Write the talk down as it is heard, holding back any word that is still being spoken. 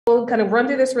kind of run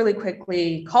through this really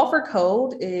quickly. Call for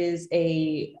Code is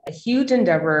a huge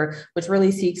endeavor which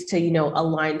really seeks to,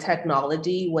 align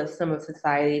technology with some of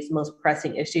society's most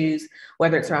pressing issues,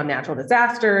 whether it's around natural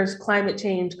disasters, climate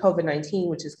change, COVID-19,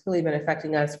 which has clearly been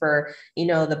affecting us for,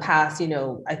 the past,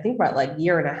 I think about like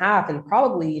year and a half, and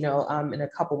probably, in a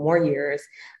couple more years.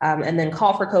 And then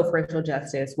Call for Code for racial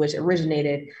justice, which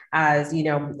originated as,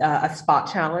 a spot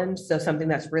challenge. So something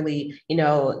that's really,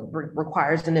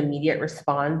 requires an immediate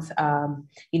response,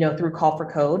 through Call for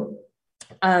Code.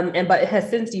 But it has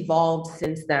since evolved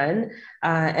since then.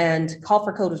 And Call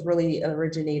for Code was really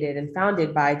originated and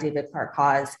founded by David Clark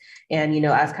Haas. And,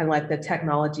 as kind of like the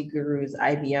technology gurus,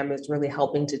 IBM is really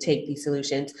helping to take these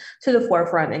solutions to the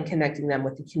forefront and connecting them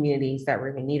with the communities that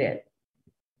really need it.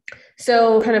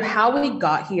 So kind of how we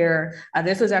got here,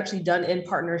 this was actually done in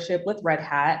partnership with Red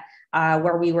Hat,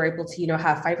 where we were able to,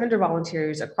 have 500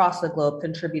 volunteers across the globe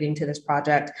contributing to this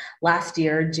project. Last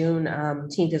year, June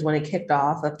 10th is when it kicked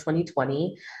off of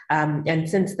 2020. And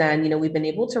since then, we've been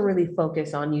able to really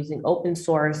focus on using open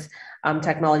source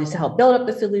technologies to help build up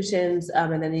the solutions.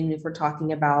 And then even if we're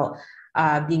talking about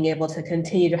being able to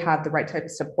continue to have the right type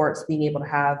of supports, being able to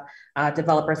have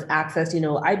developers access,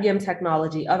 IBM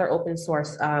technology, other open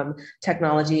source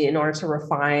technology in order to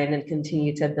refine and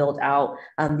continue to build out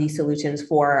these solutions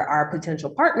for our potential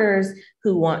partners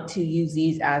who want to use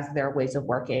these as their ways of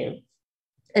working.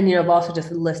 And, I've also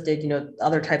just listed,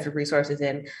 other types of resources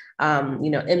and,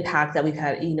 impact that we've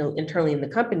had, internally in the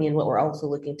company and what we're also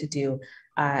looking to do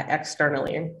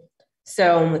externally.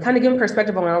 So kind of giving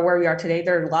perspective on where we are today,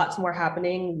 there are lots more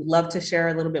happening. We'd love to share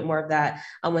a little bit more of that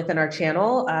within our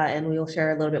channel, and we will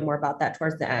share a little bit more about that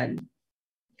towards the end.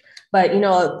 But,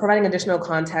 providing additional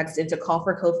context into Call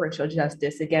for Code for racial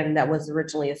justice, again, that was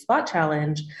originally a spot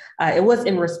challenge. It was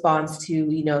in response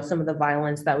to, some of the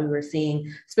violence that we were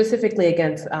seeing specifically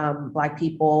against Black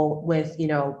people with,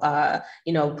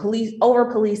 police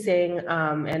over-policing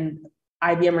and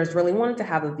IBMers really wanted to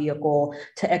have a vehicle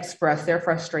to express their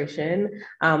frustration.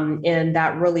 And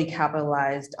that really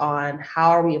capitalized on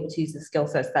how are we able to use the skill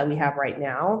sets that we have right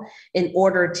now in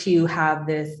order to have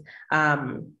this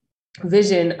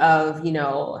vision of,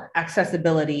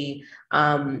 accessibility,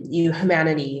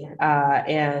 humanity,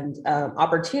 and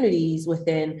opportunities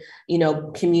within,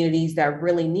 communities that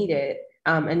really need it.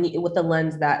 And with the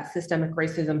lens that systemic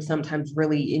racism sometimes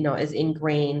really, is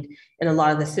ingrained in a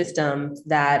lot of the systems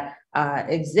that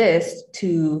exist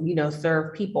to,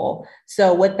 serve people.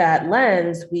 So with that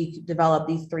lens, we developed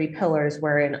these 3 pillars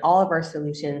wherein all of our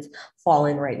solutions fall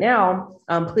in right now: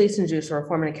 police and judicial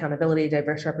reform and accountability,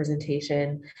 diverse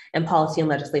representation, and policy and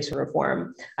legislation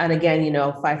reform. And again,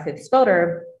 5/5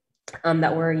 voter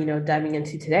that we're, diving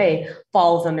into today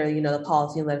falls under, the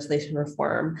policy and legislation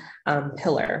reform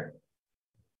pillar.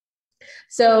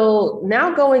 So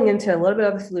now going into a little bit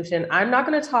of the solution, I'm not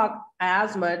going to talk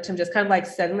as much. I'm just kind of like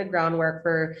setting the groundwork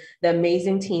for the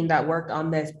amazing team that worked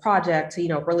on this project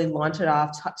to, really launch it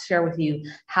off, share with you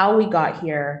how we got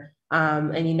here,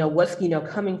 and, what's,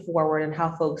 coming forward and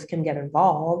how folks can get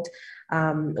involved.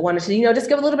 Wanted to, just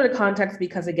give a little bit of context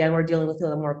because, again, we're dealing with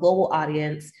a more global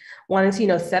audience. Wanted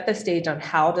to, set the stage on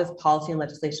how does policy and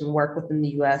legislation work within the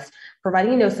U.S.,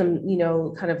 providing, some,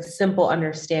 kind of simple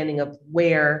understanding of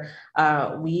where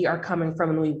we are coming from,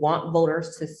 and we want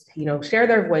voters to, share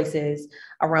their voices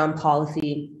around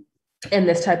policy in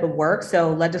this type of work.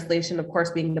 So legislation, of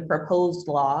course, being the proposed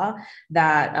law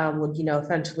that would,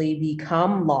 eventually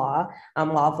become law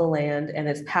of the land, and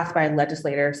it's passed by a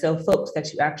legislator. So folks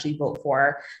that you actually vote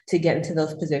for to get into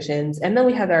those positions. And then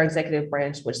we have our executive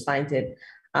branch, which signs it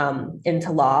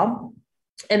into law.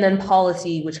 And then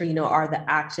policy, which are, are the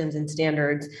actions and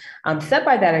standards set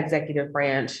by that executive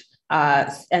branch.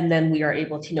 And then we are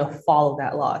able to, follow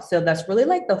that law. So that's really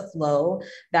like the flow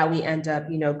that we end up,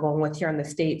 going with here in the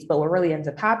States. But what really ends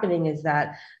up happening is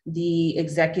that the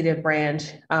executive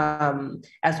branch,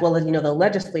 as well as, the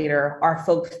legislator, are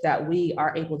folks that we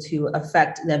are able to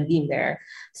affect them being there.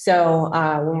 So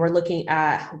when we're looking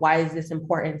at why is this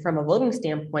important from a voting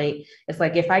standpoint, it's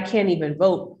like, if I can't even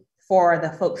vote for the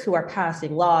folks who are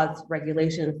passing laws,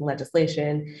 regulations, and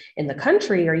legislation in the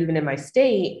country or even in my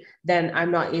state, then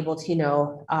I'm not able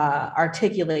to,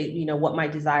 articulate, what my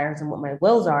desires and what my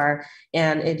wills are.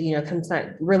 And it,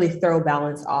 can really throw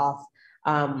balance off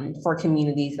for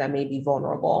communities that may be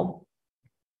vulnerable.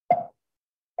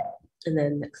 And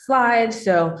then next slide.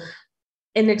 So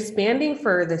in expanding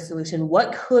for the solution,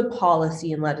 what could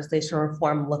policy and legislation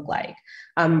reform look like?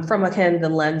 From again the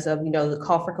lens of the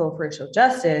call for code for racial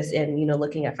justice and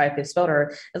looking at 5/5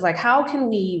 voter is like, how can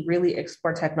we really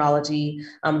explore technology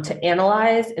to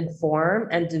analyze, inform,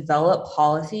 and develop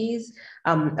policies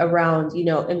around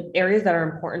in areas that are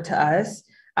important to us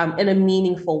in a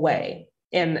meaningful way.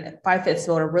 And 5/5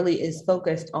 voter really is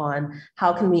focused on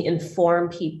how can we inform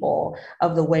people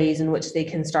of the ways in which they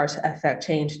can start to affect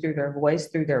change through their voice,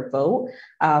 through their vote,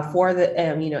 for the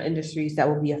industries that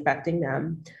will be affecting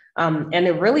them. And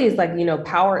it really is like,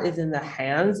 power is in the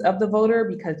hands of the voter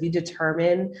because you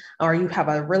determine, or you have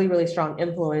a really, really strong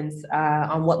influence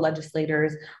on what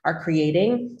legislators are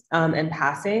creating and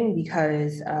passing,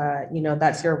 because,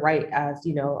 that's your right as,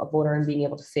 a voter, and being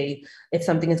able to say if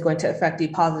something is going to affect you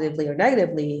positively or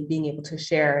negatively, being able to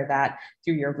share that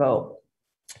through your vote.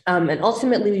 And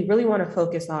ultimately, we really want to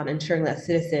focus on ensuring that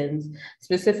citizens,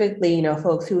 specifically,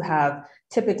 folks who have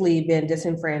typically been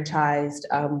disenfranchised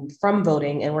from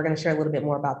voting, and we're going to share a little bit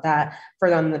more about that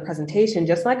further on in the presentation,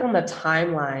 just like on the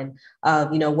timeline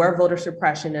of, where voter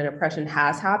suppression and oppression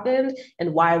has happened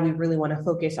and why we really want to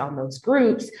focus on those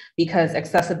groups, because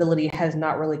accessibility has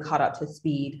not really caught up to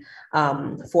speed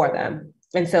for them.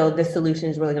 And so this solution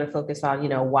is really going to focus on,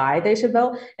 why they should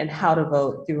vote and how to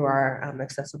vote through our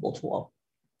accessible tool.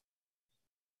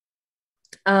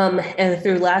 And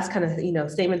through last kind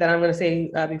of, statement that I'm going to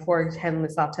say before handing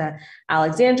this off to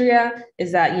Alexandria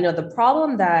is that, the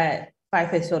problem that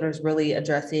 5/5 voter is really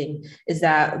addressing is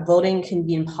that voting can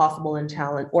be impossible and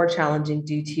challenging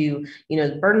due to,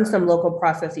 burdensome local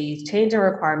processes, changing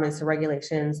requirements and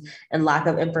regulations, and lack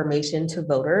of information to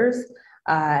voters.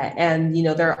 And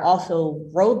there are also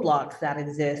roadblocks that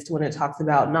exist when it talks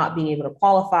about not being able to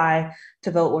qualify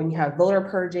to vote when you have voter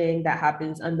purging that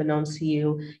happens unbeknownst to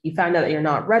you. You find out that you're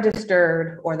not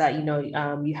registered, or that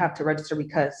you have to register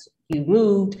because you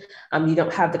moved, you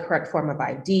don't have the correct form of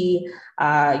ID,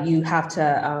 you have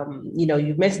to,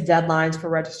 you've missed deadlines for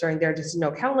registering. There are just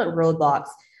countless roadblocks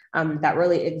that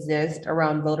really exist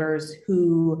around voters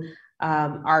who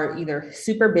are either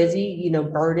super busy,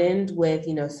 burdened with,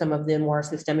 some of the more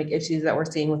systemic issues that we're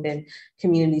seeing within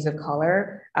communities of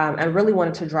color. I really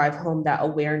wanted to drive home that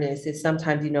awareness is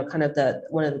sometimes, kind of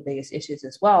one of the biggest issues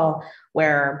as well,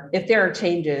 where if there are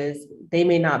changes, they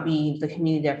may not be the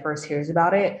community that first hears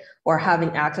about it, or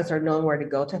having access or knowing where to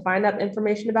go to find out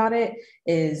information about it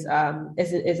is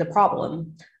a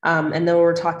problem. And then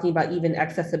we're talking about even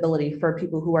accessibility for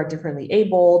people who are differently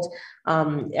abled.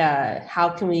 How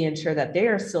can we ensure that they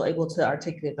are still able to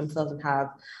articulate themselves and have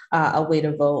a way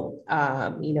to vote,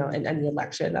 in any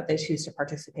election that they choose to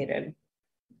participate in?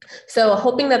 So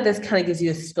hoping that this kind of gives you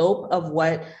a scope of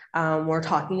what we're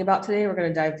talking about today. We're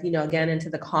going to dive, again, into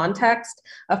the context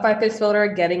of 5/5 voter,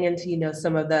 getting into,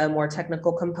 some of the more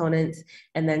technical components,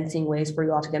 and then seeing ways for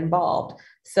you all to get involved.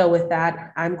 So with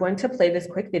that, I'm going to play this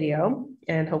quick video,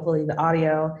 and hopefully the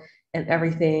audio and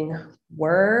everything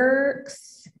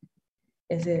works.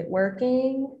 Is it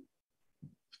working?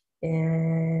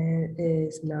 And it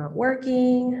is not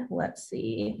working. Let's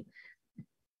see.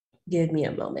 Give me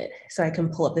a moment so I can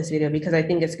pull up this video, because I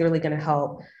think it's really going to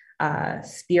help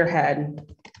spearhead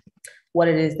what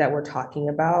it is that we're talking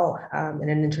about in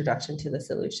an introduction to the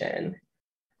solution.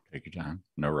 Take your time,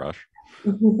 no rush.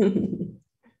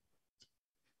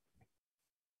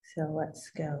 So let's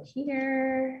go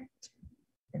here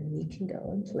and we can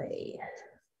go and play.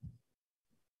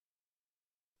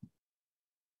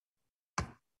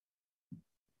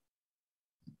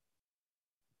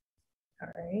 All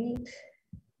right.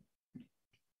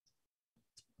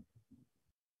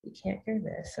 You can't hear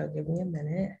this, so give me a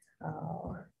minute.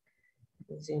 I'll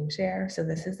Zoom share. So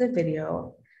this is the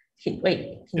video. Can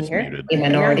you hear it? A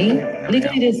minority,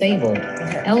 legally disabled,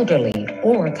 elderly,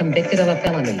 or convicted of a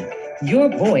felony, your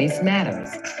voice matters.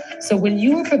 So when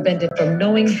you are prevented from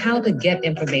knowing how to get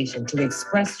information to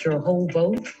express your whole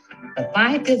vote, the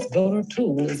 5/5 voter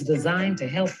tool is designed to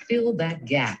help fill that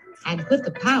gap and put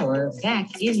the power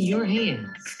back in your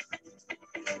hands.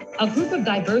 A group of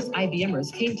diverse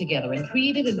IBMers came together and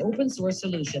created an open source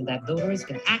solution that voters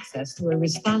can access through a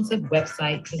responsive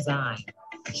website design.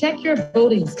 Check your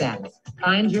voting status,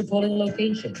 find your polling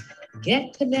location,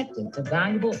 get connected to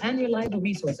valuable and reliable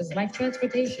resources like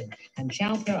transportation and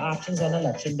childcare options on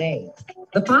election day.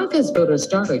 The 5th Voter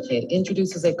Starter Kit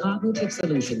introduces a cognitive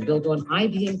solution built on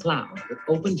IBM Cloud with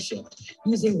OpenShift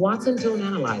using Watson Tone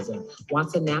Analyzer,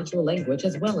 Watson Natural Language,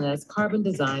 as well as Carbon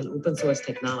Design open source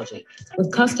technology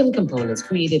with custom components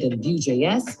created in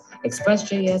Vue.js,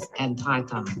 Express.js, and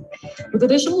Python. With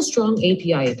additional strong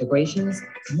API integrations,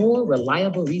 more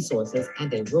reliable resources,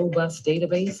 and a robust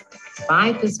database,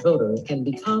 5th Voter can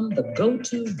become the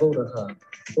go-to voter hub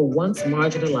for once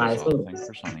marginalized voters.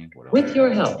 With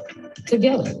your help,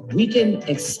 together, we can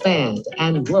expand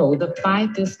and grow the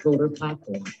 5th Voter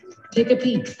platform. Take a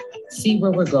peek, see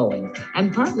where we're going,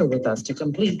 and partner with us to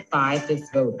complete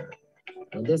 5th Voter.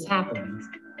 And this happens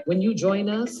when you join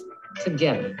us.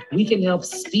 Together, we can help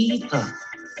speed up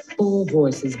full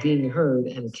voices being heard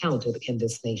and counted in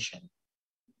this nation.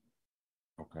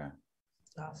 Okay.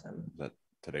 Awesome. Is that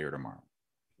today or tomorrow?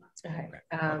 Okay.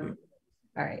 Okay.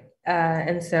 All right.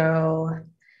 And so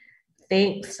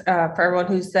thanks for everyone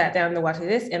who's sat down to watching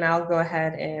this, and I'll go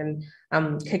ahead and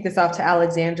kick this off to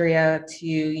Alexandria to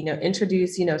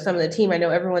introduce some of the team. I know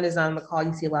everyone is on the call.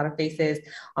 You see a lot of faces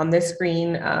on this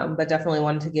screen, but definitely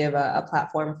wanted to give a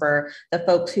platform for the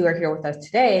folks who are here with us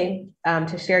today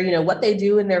to share what they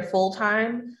do in their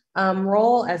full-time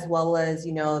role, as well as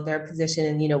their position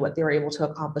and what they were able to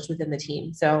accomplish within the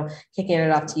team. So kicking it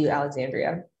off to you,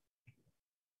 Alexandria.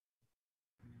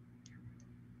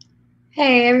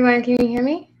 Hey everyone, can you hear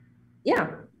me?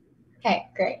 Yeah. Okay,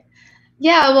 great.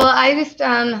 Yeah, well, I just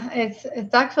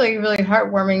it's actually really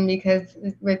heartwarming because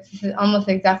it's almost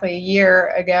exactly a year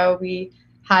ago we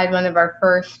had one of our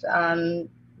first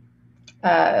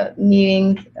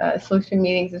meetings, solution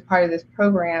meetings as part of this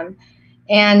program.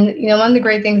 And one of the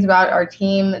great things about our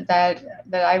team that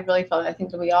I really felt, and I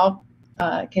think that we all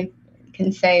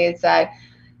can say, is that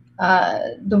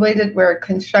the way that we're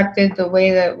constructed, the way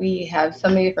that we have so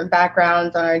many different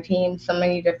backgrounds on our team, so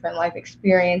many different life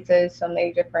experiences, so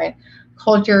many different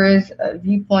cultures,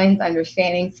 viewpoints,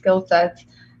 understanding, skill sets.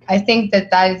 I think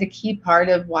that is a key part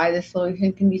of why the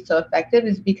solution can be so effective,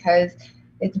 is because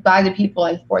it's by the people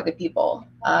and for the people.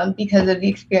 Because of the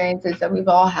experiences that we've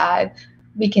all had,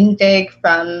 we can dig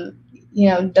from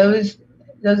those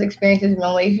experiences and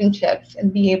relationships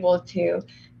and be able to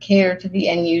cater to the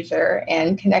end user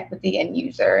and connect with the end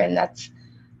user. And that's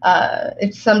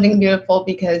it's something beautiful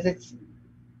because it's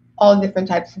all different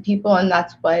types of people, and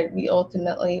that's what we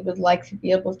ultimately would like to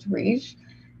be able to reach.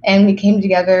 And we came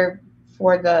together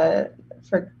with the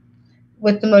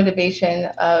motivation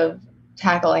of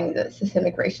tackling the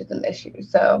systemic racism issue.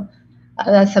 So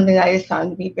that's something that I just found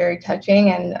to be very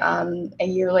touching. And a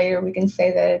year later, we can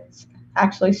say that it's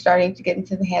actually starting to get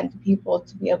into the hands of people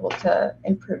to be able to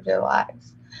improve their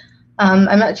lives.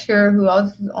 I'm not sure who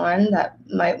else is on that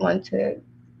might want to.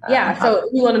 So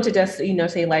we wanted to just,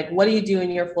 say like, what do you do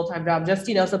in your full-time job? Just,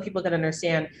 so people can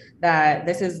understand that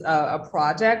this is a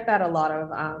project that a lot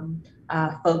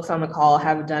of folks on the call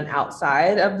have done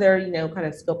outside of their, kind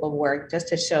of scope of work, just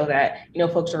to show that,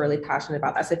 folks are really passionate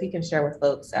about that. So if you can share with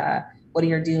folks what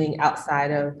you're doing outside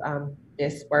of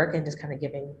this work, and just kind of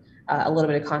giving a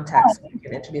little bit of context, so you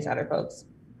can introduce other folks.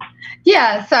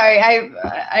 Yeah, sorry,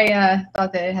 I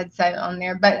thought that it had said on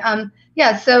there, but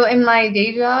yeah. So in my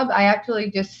day job, I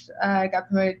actually just got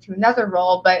promoted to another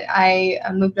role, but I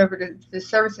moved over to the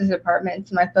services department.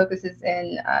 So my focus is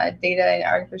in data and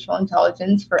artificial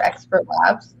intelligence for expert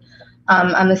labs.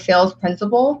 I'm a sales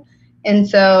principal, and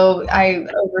so I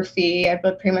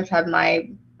pretty much have my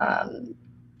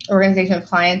organization of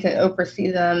clients and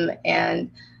oversee them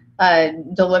and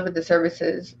deliver the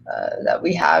services that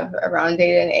we have around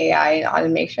data and AI and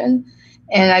automation.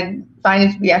 And I find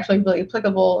it to be actually really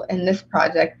applicable in this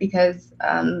project because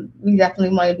we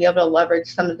definitely want to be able to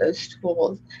leverage some of those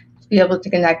tools to be able to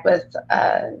connect with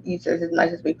users as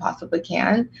much as we possibly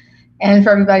can. And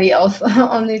for everybody else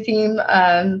on the team,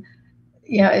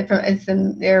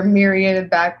 there are myriad of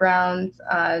backgrounds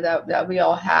that we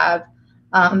all have.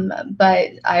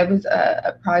 But I was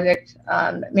a project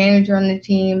manager on the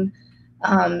team,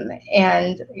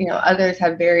 and others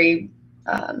have very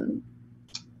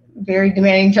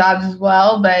demanding jobs as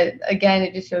well. But again,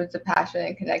 it just shows the passion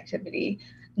and connectivity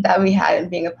that we had in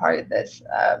being a part of this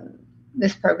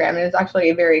program. And it was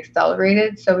actually very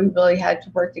accelerated, so we really had to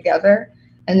work together,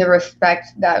 and the respect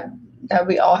that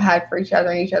we all had for each other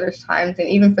and each other's times, and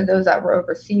even for those that were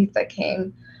overseas that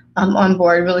came on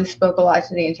board, really spoke a lot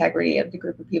to the integrity of the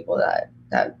group of people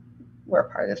that were a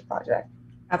part of this project.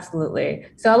 Absolutely.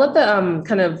 So I'd love to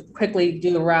kind of quickly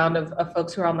do a round of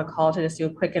folks who are on the call to just do a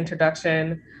quick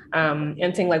introduction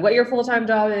and saying like what your full-time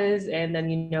job is, and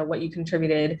then what you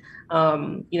contributed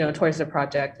towards the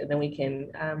project, and then we can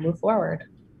move forward.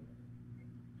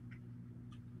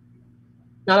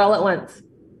 Not all at once.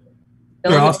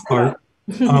 Sure, I'll start.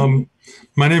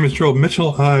 My name is Gerald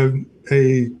Mitchell. I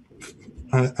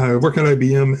work at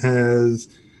IBM as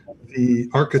the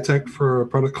architect for a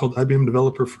product called IBM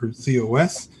Developer for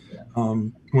ZOS,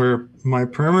 where my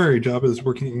primary job is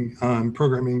working on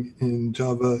programming in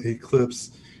Java,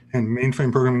 Eclipse, and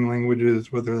mainframe programming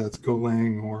languages, whether that's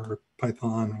Golang or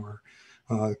Python or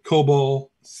COBOL,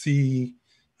 C,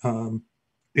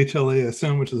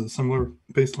 HLASM, which is a similar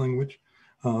based language.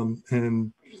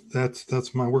 And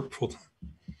that's my work full time.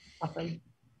 Awesome.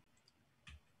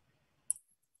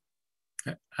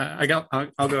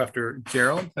 I'll go after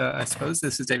Gerald. I suppose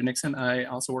this is David Nixon. I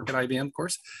also work at IBM, of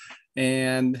course,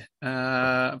 and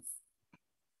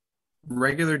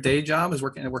regular day job is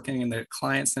working in the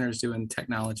client centers, doing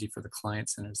technology for the client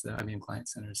centers, the IBM client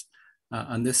centers.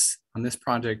 On this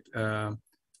project,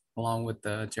 along with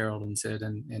Gerald and Sid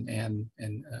and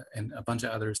a bunch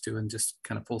of others, doing just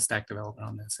kind of full stack development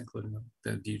on this, including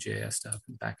the Vue.js stuff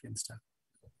and backend stuff.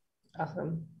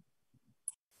 Awesome.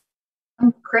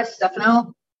 I'm Chris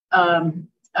Stefano. In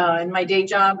my day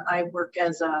job, I work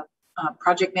as a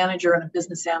project manager and a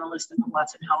business analyst in the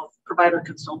Watson Health provider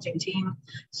consulting team.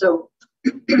 So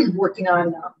working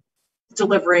on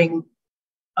delivering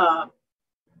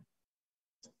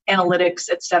analytics,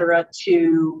 et cetera,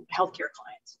 to healthcare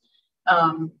clients.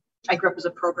 I grew up as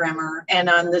a programmer, and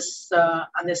on this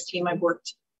team, I've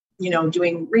worked,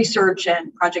 doing research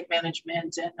and project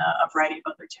management and a variety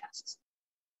of other tasks.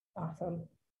 Awesome.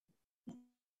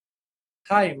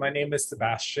 Hi, my name is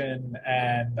Sebastian,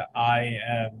 and I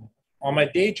am on my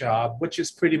day job, which is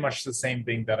pretty much the same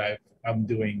thing that I'm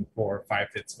doing for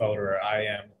 5FITS Voter. I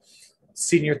am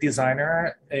senior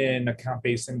designer in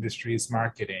account-based industries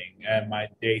marketing, and my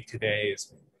day-to-day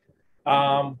is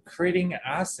creating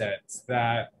assets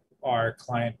that are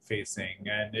client-facing,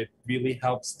 and it really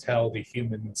helps tell the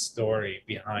human story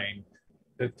behind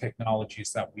the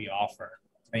technologies that we offer.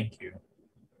 Thank you.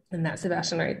 And that's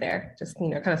Sebastian right there, just,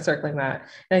 kind of circling that.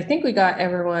 And I think we got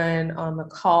everyone on the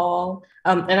call.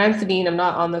 And I'm Sabine, I'm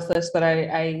not on this list, but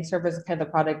I serve as kind of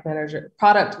the product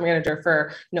manager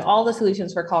for, all the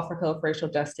solutions for Call for Code for Racial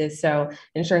Justice. So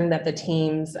ensuring that the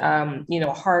team's,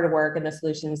 hard work and the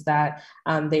solutions that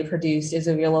they produce is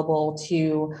available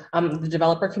to the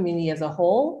developer community as a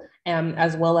whole,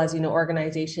 as well as,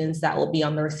 organizations that will be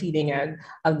on the receiving end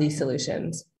of these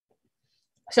solutions.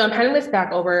 So I'm handing this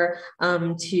back over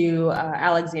to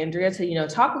Alexandria to,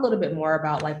 talk a little bit more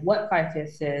about like what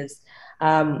 5FITS is,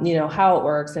 how it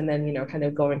works, and then, kind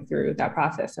of going through that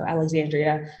process. So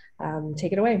Alexandria,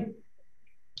 take it away.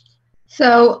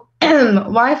 So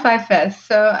why 5FITS?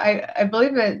 So I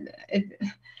believe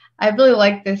I really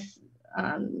like this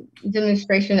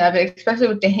demonstration of it, especially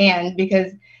with the hand,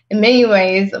 because in many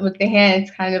ways with the hand,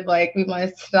 it's kind of like we want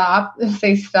to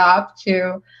say stop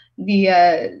to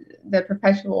the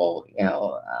perpetual,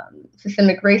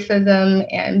 systemic racism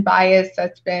and bias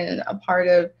that's been a part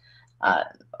of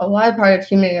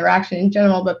human interaction in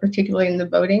general, but particularly in the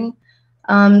voting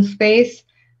space,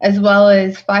 as well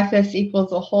as 5FITS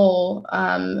equals a whole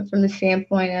from the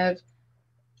standpoint of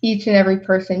each and every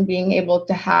person being able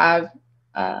to have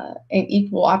an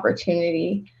equal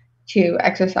opportunity to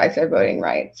exercise their voting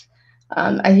rights.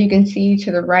 As you can see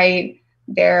to the right,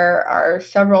 there are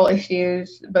several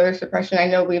issues, voter suppression. I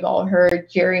know we've all heard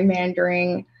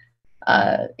gerrymandering,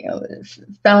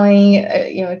 felony,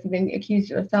 if you've been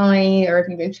accused of a felony or if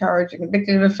you've been charged or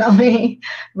convicted of a felony,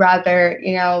 rather,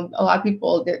 a lot of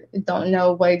people don't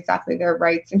know what exactly their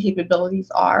rights and capabilities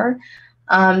are.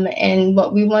 And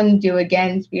what we want to do,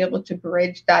 again, is be able to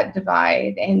bridge that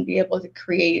divide and be able to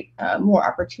create more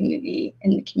opportunity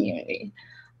in the community.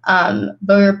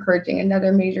 Voter purging,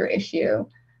 another major issue.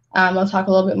 I'll talk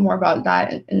a little bit more about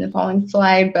that in the following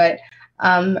slide, but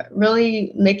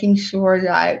really making sure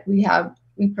that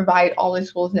we provide all the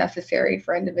tools necessary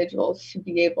for individuals to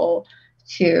be able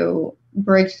to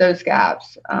bridge those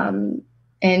gaps. And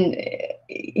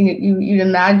you'd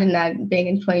imagine that being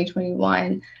in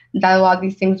 2021, that a lot of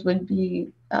these things would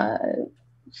be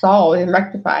solved and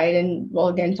rectified. And we'll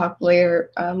again talk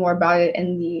later more about it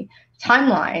in the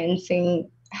timeline and seeing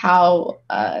how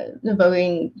the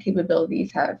voting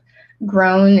capabilities have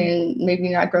grown and maybe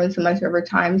not grown so much over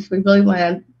time. So we really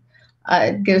want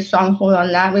to get a strong hold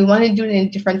on that. We want to do it in a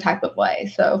different type of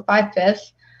way. So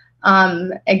 5FITS,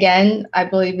 again, I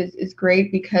believe is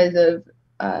great because of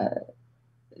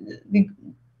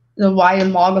the wide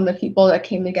amalgam of people that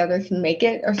came together to make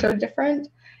it are so different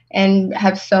and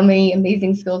have so many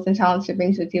amazing skills and talents to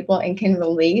bring to the table and can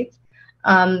relate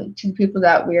to the people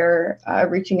that we're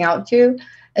reaching out to,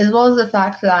 as well as the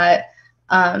fact that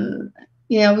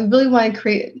we really want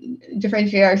to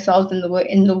differentiate ourselves in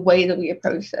the way that we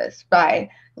approach this by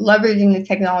leveraging the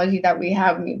technology that we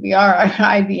have. I mean, we are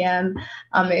IBM,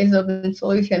 it is an open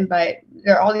solution, but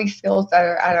there are all these skills that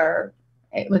are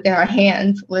within our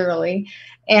hands, literally.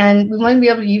 And we want to be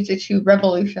able to use it to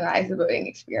revolutionize the voting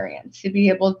experience, to be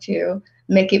able to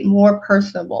make it more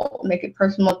personable, make it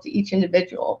personal to each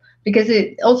individual, because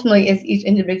it ultimately is each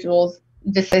individual's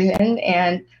decision,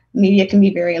 and media can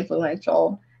be very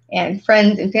influential, and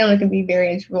friends and family can be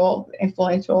very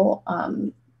influential,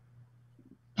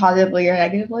 positively or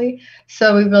negatively.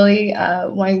 So we really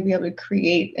want to be able to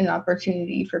create an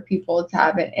opportunity for people to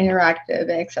have an interactive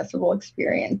and accessible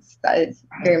experience that is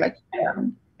very much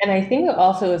And I think it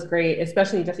also is great,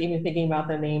 especially just even thinking about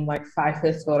the name like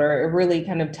 5/5 voter. It really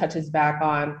kind of touches back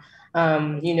on,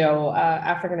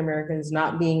 African Americans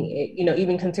not being,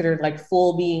 even considered like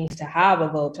full beings to have a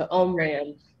vote, to own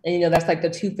land. And, that's like the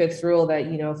 2/5 rule that,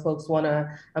 folks want to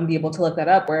be able to look that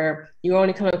up, where you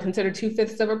only kind of consider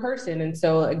 2/5 of a person. And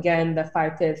so again, the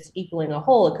 5/5 equaling a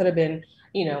whole, it could have been,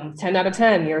 10 out of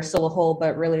 10, you're still a whole,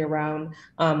 but really around,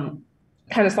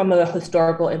 kind of some of the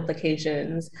historical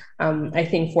implications, I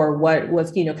think, for what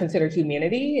was, considered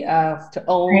humanity, to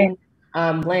own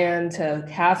land, to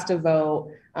cast a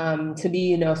vote, to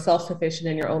be, self-sufficient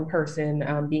in your own person,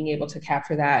 being able to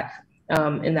capture that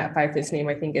in that 5/5 name,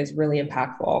 I think is really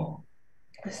impactful.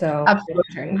 So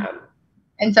absolutely.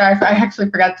 And sorry, I actually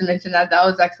forgot to mention that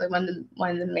was actually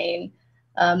one of the main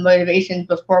motivations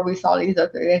before we saw these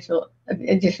other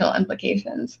additional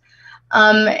implications.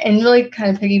 And really kind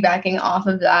of piggybacking off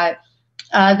of that,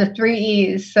 the 3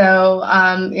 E's. So,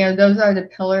 those are the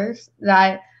pillars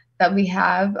that we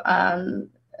have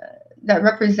that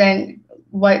represent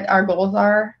what our goals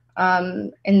are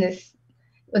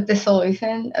with this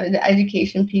solution. The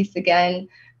education piece, again,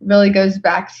 really goes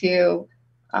back to,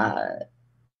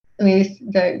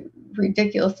 the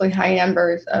ridiculously high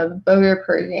numbers of voter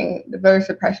purging, the voter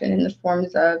suppression in the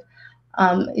forms of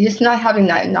just not having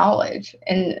that knowledge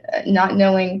and not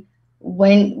knowing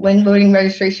when voting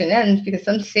registration ends, because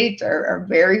some states are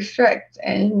very strict,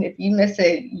 and if you miss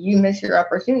it, you miss your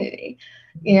opportunity.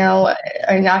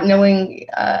 Or not knowing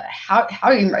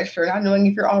how you register, not knowing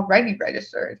if you're already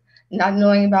registered, not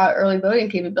knowing about early voting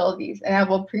capabilities. And I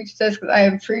will preach this because I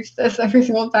have preached this every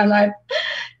single time I've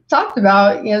talked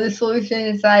about, the solution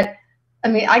is that,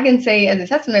 I can say as a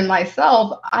testament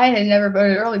myself, I had never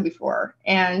voted early before.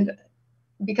 And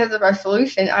because of our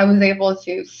solution, I was able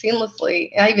to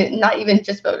seamlessly, and not even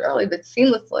just vote early, but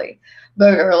seamlessly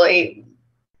vote early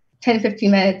 10,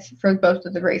 15 minutes for both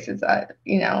of the races that,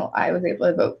 I was able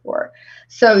to vote for.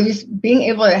 So just being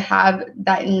able to have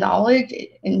that knowledge,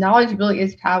 and knowledge really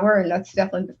is power. And that's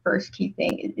definitely the first key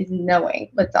thing, is knowing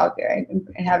what's out there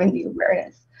and having the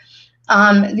awareness.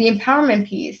 The empowerment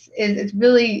piece is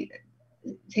really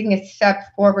taking a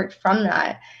step forward from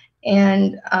that.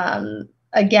 And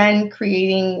again,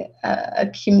 creating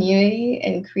a community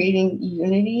and creating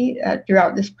unity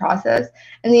throughout this process.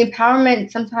 And the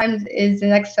empowerment sometimes is the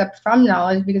next step from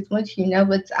knowledge, because once you know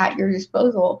what's at your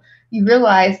disposal, you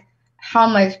realize how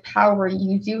much power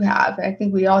you do have. And I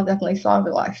think we all definitely saw over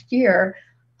the last year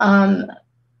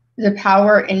the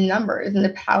power in numbers and the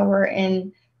power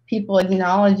in people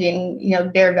acknowledging,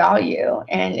 their value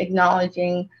and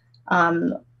acknowledging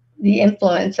the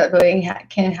influence that voting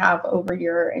can have over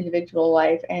your individual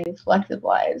life and collective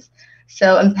lives.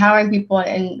 So empowering people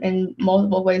in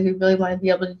multiple ways, we really want to be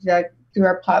able to do that through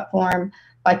our platform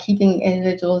by keeping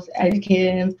individuals educated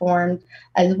and informed,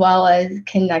 as well as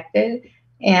connected,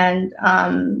 and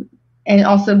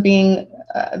also being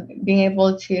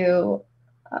able to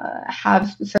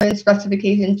have certain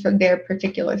specifications for their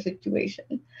particular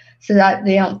situation, so that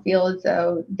they don't feel as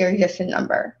though they're just a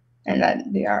number, and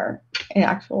that they are an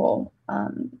actual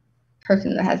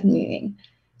person that has meaning.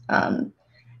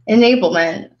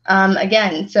 Enablement,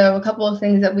 again, so a couple of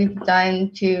things that we've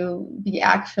done to be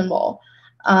actionable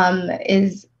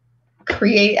is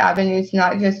create avenues,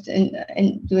 not just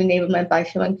do enablement by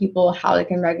showing people how they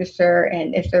can register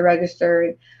and if they're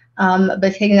registered,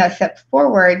 but taking that step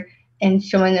forward and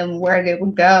showing them where they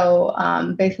will go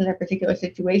based on their particular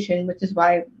situation, which is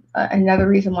why another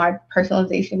reason why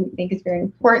personalization, we think, is very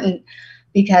important,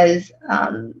 because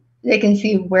they can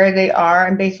see where they are,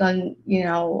 and based on,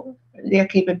 their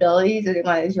capabilities, if they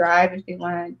want to drive, if they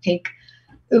want to take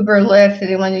Uber, Lyft, if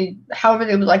they want to, however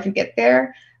they would like to get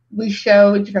there, we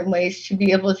show different ways to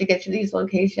be able to get to these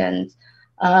locations.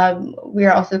 We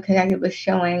are also connected with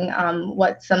showing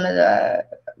what some of the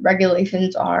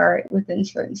regulations are within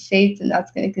certain states, and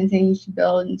that's going to continue to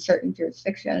build in certain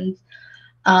jurisdictions.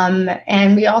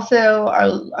 And we also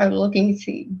are looking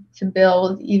to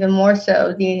build even more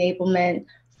so the enablement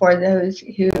for those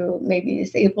who may be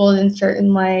disabled in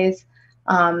certain ways.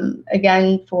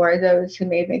 Again, for those who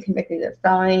may have been convicted of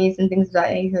felonies and things of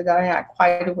that nature that are not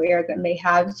quite aware, that may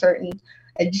have certain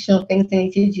additional things they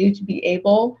need to do to be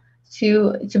able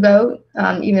to vote,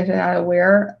 even if they're not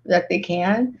aware that they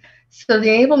can. So the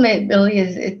enablement really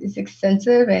is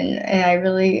extensive, and I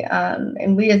really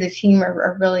and we as a team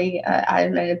are really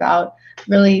adamant about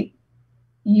really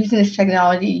using this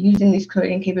technology, using these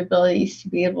coding capabilities to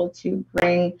be able to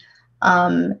bring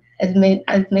as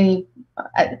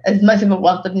much of a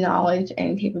wealth of knowledge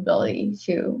and capability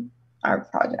to our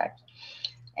project.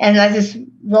 And that just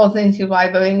rolls into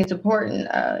why voting is important.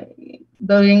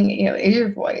 Voting, is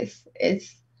your voice.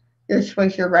 It's your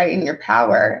choice, your right, and your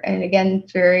power. And again,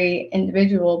 it's very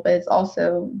individual, but it's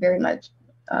also very much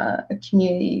a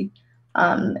community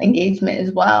engagement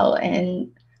as well.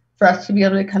 And for us to be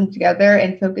able to come together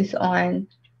and focus on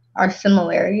our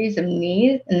similarities of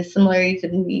need and the similarities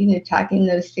of need and attacking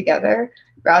those together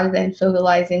rather than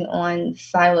focalizing on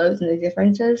silos and the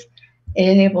differences, it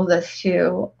enables us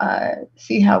to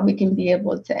see how we can be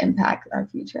able to impact our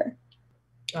future.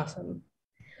 Awesome.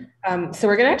 So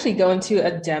we're going to actually go into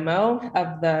a demo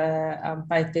of the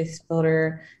faith-based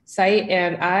voter site,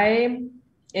 and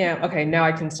okay, now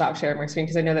I can stop sharing my screen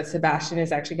because I know that Sebastian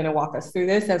is actually going to walk us through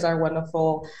this as our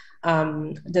wonderful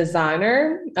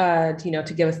designer,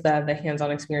 to give us the hands-on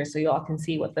experience so you all can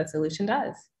see what the solution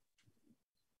does.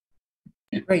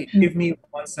 Great. Give me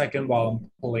 1 second while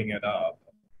I'm pulling it up.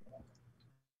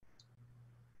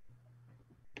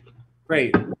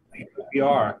 Great. Here we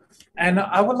are. And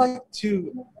I would like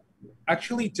to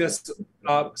actually just,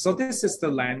 so this is the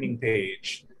landing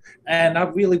page. And I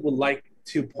really would like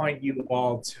to point you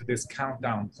all to this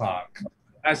countdown clock.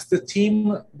 As the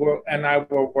team and I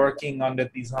were working on the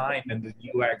design and the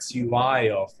UX UI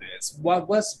of this, what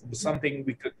was something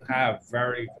we could have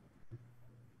very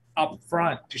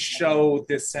upfront to show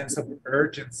this sense of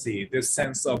urgency, this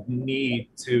sense of need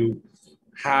to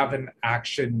have an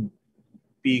action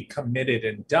be committed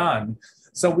and done.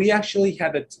 So we actually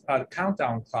had a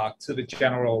countdown clock to the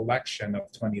general election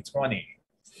of 2020.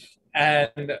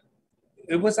 And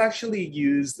it was actually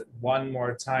used one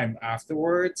more time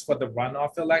afterwards for the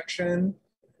runoff election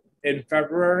in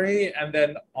February. And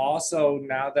then also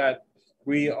now that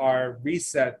we are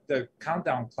reset the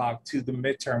countdown clock to the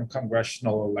midterm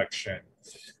congressional election.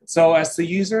 So as the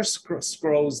user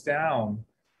scrolls down,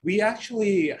 we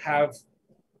actually have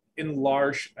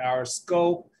enlarged our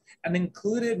scope and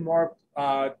included more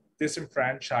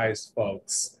disenfranchised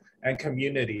folks and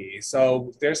community.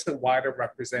 So there's a wider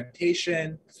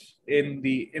representation in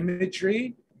the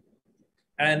imagery.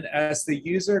 And as the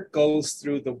user goes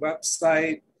through the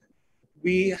website,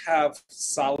 we have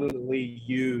solidly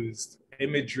used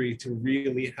imagery to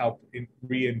really help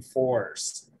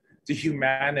reinforce the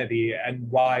humanity and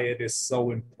why it is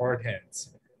so important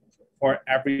for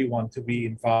everyone to be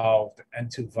involved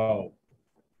and to vote.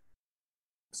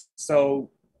 So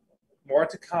more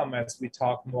to come as we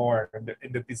talk more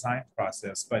in the design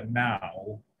process, but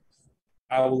now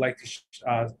I would like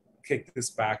to kick this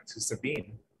back to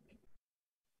Sabine.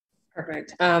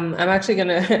 Perfect. I'm actually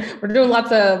we're doing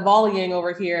lots of volleying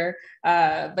over here,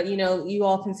 but you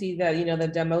all can see that, the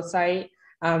demo site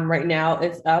right now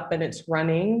is up and it's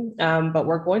running, but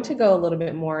we're going to go a little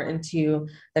bit more into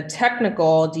the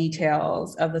technical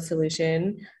details of the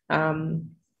solution,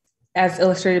 as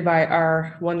illustrated by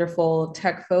our wonderful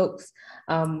tech folks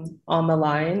on the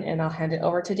line, and I'll hand it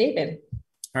over to David.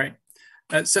 All right.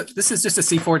 So this is just a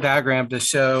C4 diagram to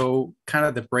show kind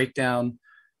of the breakdown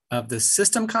of the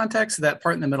system context. That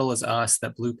part in the middle is us,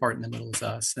 that blue part in the middle is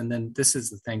us. And then this is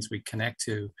the things we connect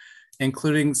to,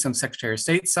 including some Secretary of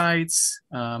State sites,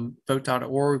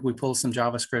 vote.org. We pull some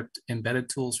JavaScript embedded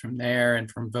tools from there, and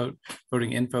from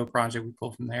voting info project, we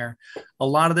pull from there. A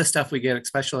lot of this stuff we get,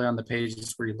 especially on the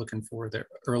pages where you're looking for the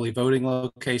early voting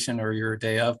location or your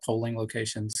day of polling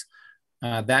locations.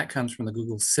 That comes from the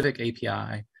Google Civic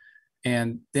API.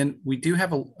 And then we do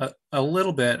have a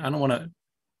little bit, I don't want to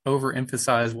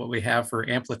overemphasize what we have for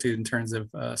Amplitude in terms of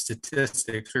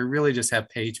statistics. We really just have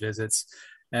page visits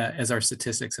as our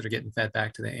statistics that are getting fed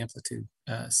back to the Amplitude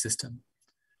system.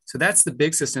 So that's the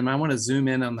big system. I want to zoom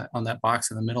in on that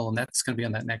box in the middle, and that's going to be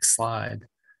on that next slide.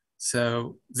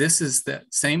 So this is the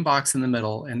same box in the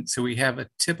middle. And so we have a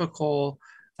typical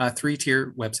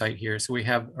three-tier website here. So we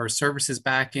have our services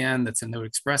backend, that's a Node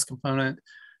Express component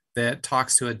that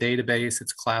talks to a database.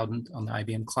 It's cloud on the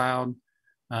IBM cloud.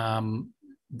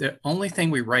 The only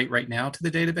thing we write right now to the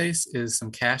database is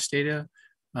some cache data.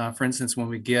 For instance, when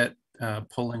we get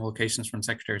polling locations from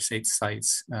Secretary of State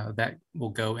sites, that will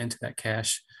go into that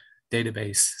cache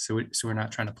database. So we're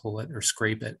not trying to pull it or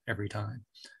scrape it every time.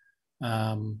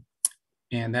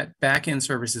 And that backend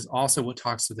service is also what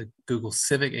talks to the Google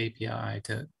Civic API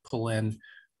to pull in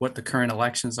what the current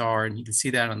elections are. And you can see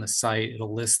that on the site.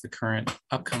 It'll list the current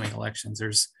upcoming elections.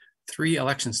 There's 3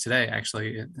 elections today,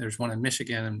 actually. There's one in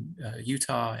Michigan,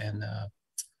 Utah, and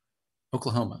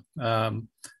Oklahoma.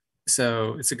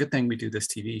 So it's a good thing we do this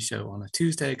TV show on a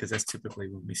Tuesday, because that's typically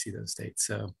when we see those dates.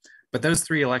 So, but those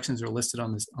 3 elections are listed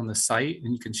on the site,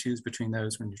 and you can choose between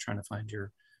those when you're trying to find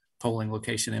your polling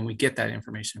location, and we get that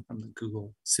information from the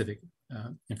Google Civic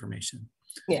information.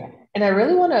 Yeah, and I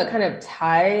really want to kind of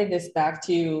tie this back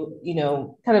to,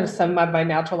 kind of some of my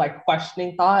natural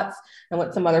questioning thoughts and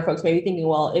what some other folks may be thinking.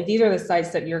 Well, if these are the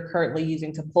sites that you're currently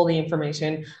using to pull the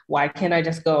information, why can't I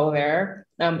just go there?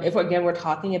 If again, we're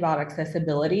talking about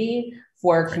accessibility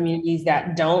for communities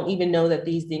that don't even know that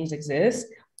these things exist,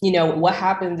 what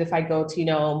happens if I go to,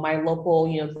 my local,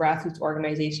 grassroots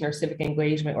organization or civic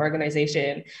engagement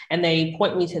organization, and they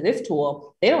point me to this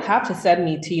tool? They don't have to send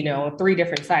me to, 3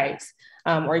 different sites,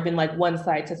 or even one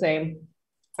site to say,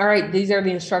 all right, these are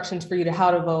the instructions for you to how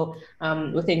to vote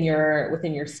within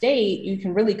your state. You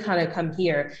can really kind of come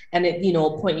here, and it,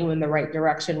 point you in the right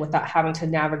direction without having to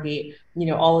navigate,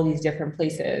 all of these different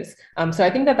places. So I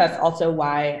think that that's also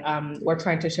why we're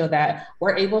trying to show that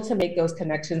we're able to make those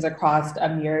connections across a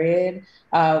myriad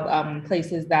of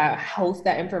places that host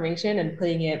that information, and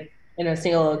putting it in a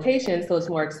single location so it's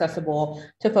more accessible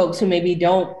to folks who maybe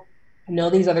don't know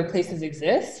these other places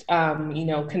exist,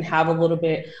 can have a little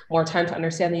bit more time to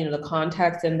understand, the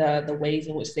context and the ways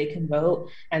in which they can vote.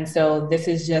 And so this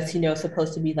is just,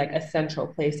 supposed to be a central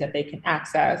place that they can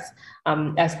access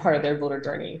as part of their voter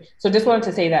journey. So just wanted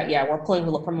to say that, yeah, we're pulling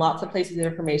from lots of places of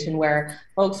information where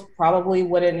folks probably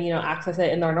wouldn't, access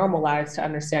it in their normal lives to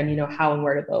understand, how and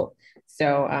where to vote.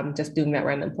 So just doing that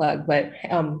random plug, but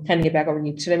handing it back over to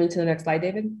you. Should I move to the next slide,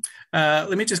 David?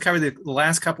 Let me just cover the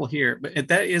last couple here, but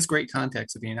that is great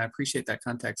context. I mean, I appreciate that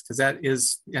context, because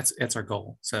that's our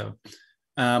goal. So,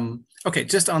 okay,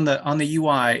 just on the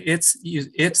UI, it's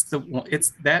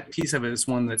that piece of it is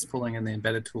one that's pulling in the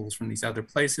embedded tools from these other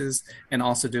places, and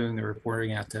also doing the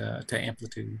reporting out to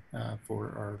Amplitude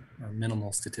for our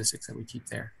minimal statistics that we keep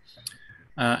there.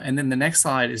 And then the next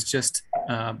slide is just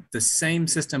the same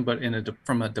system, but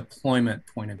from a deployment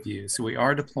point of view. So we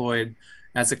are deployed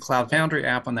as a Cloud Foundry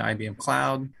app on the IBM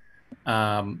Cloud.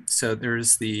 So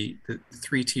there's the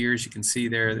 3 tiers you can see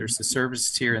there. There's the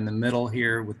services tier in the middle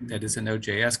here that is a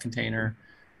Node.js container.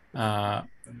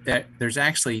 There's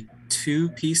actually 2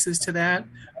 pieces to that.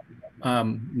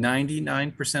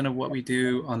 99% of what we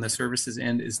do on the services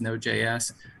end is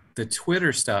Node.js. The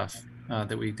Twitter stuff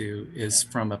that we do is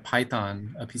from a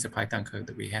piece of Python code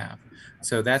that we have.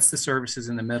 So that's the services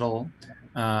in the middle.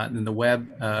 And the web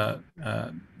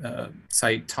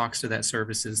site talks to that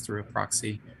services through a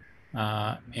proxy.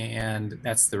 And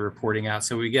that's the reporting out.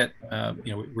 So we get,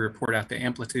 we report out to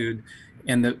Amplitude,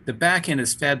 and the back end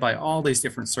is fed by all these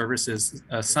different services,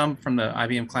 some from the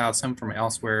IBM Cloud, some from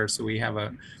elsewhere. So we have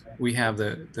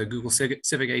the Google Civic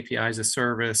API as a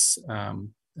service,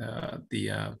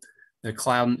 the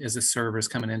cloud is a service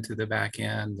coming into the back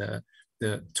end.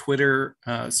 The Twitter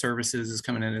services is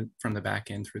coming in from the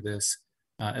back end through this,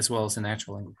 as well as the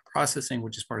natural language processing,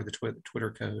 which is part of the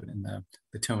Twitter code, and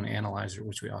the tone analyzer,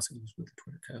 which we also use with the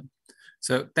Twitter code.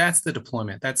 So that's the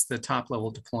deployment. That's the top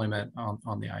level deployment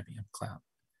on the IBM Cloud.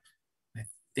 I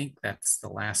think that's the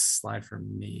last slide for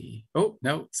me. Oh,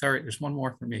 no, sorry, there's one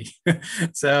more for me.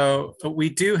 So we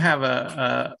do have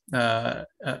a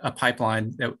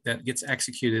pipeline that gets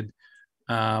executed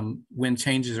when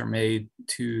changes are made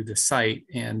to the site.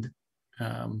 And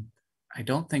I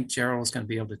don't think Gerald is going to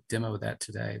be able to demo that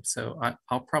today. So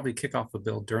I'll probably kick off the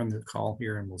build during the call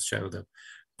here, and we'll show the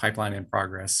pipeline in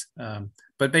progress.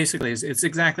 But basically, it's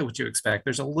exactly what you expect.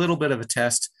 There's a little bit of a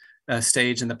test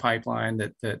stage in the pipeline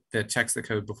that checks the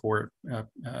code before it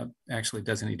actually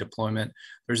does any deployment.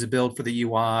 There's a build for the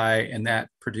UI, and that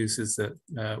produces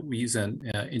we use an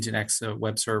Nginx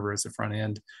web server as a front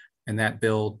end, and that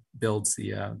builds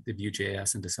the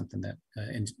Vue.js into something that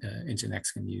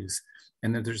Nginx can use.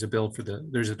 And then there's a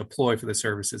deploy for the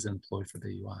services and deploy for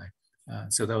the UI.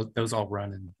 So those all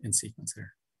run in sequence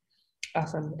there.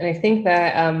 Awesome. And I think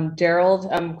that Gerald,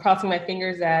 I'm crossing my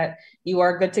fingers that you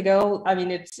are good to go. I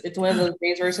mean, it's one of those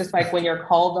days where it's just like when you're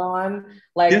called on,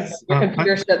 like yes, your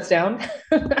computer shuts down.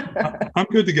 I'm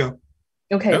good to go.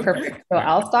 Okay, Okay. perfect. So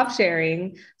I'll stop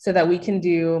sharing so that we can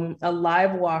do a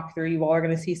live walkthrough. You all are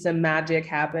going to see some magic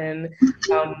happen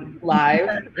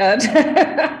live.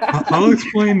 I'll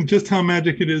explain just how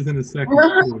magic it is in a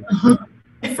second.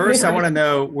 First, I want to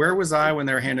know, where was I when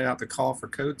they were handing out the call for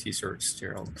code t-shirts,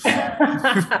 Gerald?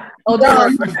 Oh,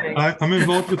 I'm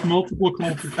involved with multiple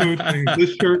call for code things.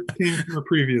 This shirt came from a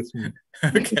previous one.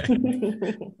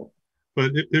 Okay.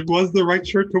 But it was the right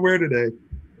shirt to wear today.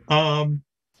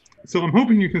 So I'm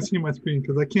hoping you can see my screen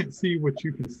because I can't see what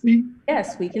you can see.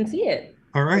 Yes, we can see it.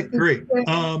 All right, great.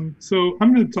 So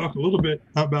I'm going to talk a little bit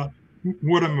about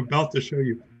what I'm about to show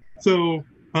you. So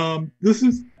this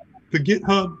is the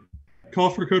GitHub call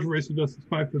for code for racial justice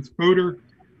 5-fifths voter.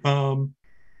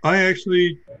 I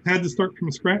actually had to start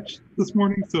from scratch this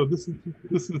morning, so this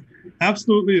is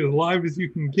absolutely as live as you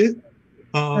can get.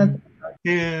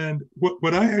 And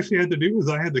what I actually had to do is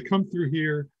I had to come through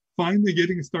here, find the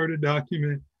getting started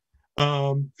document,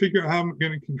 figure out how I'm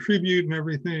going to contribute and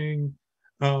everything.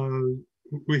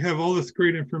 We have all this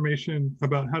great information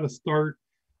about how to start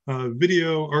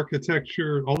video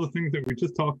architecture, all the things that we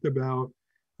just talked about,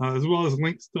 as well as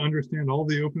links to understand all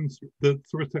the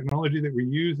source technology that we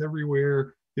use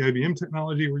everywhere, the IBM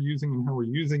technology we're using and how we're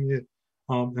using it,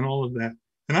 and all of that.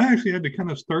 And I actually had to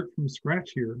kind of start from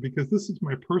scratch here because this is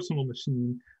my personal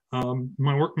machine.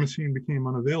 My work machine became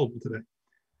unavailable today.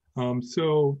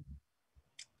 So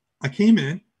I came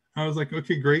in, I was like,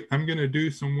 okay, great. I'm going to do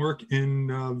some work in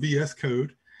VS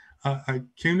Code. I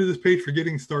came to this page for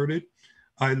getting started.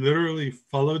 I literally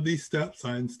followed these steps.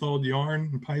 I installed Yarn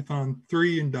and Python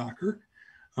 3 and Docker.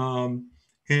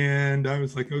 And I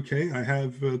was like, okay, I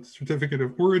have a certificate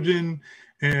of origin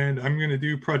and I'm going to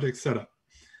do project setup.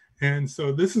 And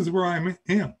so this is where I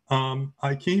am.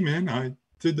 I came in, I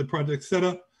did the project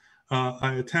setup.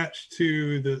 I attached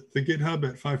to the GitHub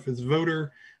at 5-fifths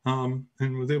voter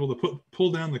and was able to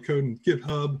pull down the code in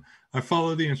GitHub. I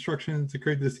followed the instructions to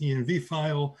create this env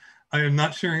file. I am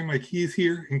not sharing my keys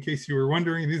here, in case you were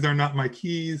wondering. These are not my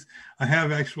keys. I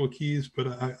have actual keys, but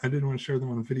I didn't want to share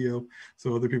them on video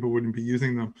so other people wouldn't be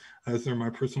using them as they're my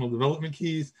personal development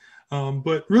keys.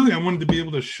 But really, I wanted to be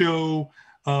able to show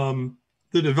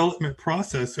the development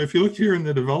process. So if you look here in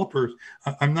the developers,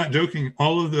 I'm not joking.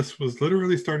 All of this was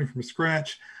literally starting from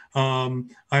scratch. I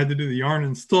had to do the Yarn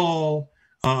install,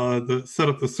 set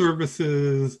up the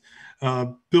services,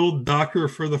 build Docker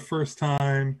for the first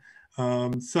time,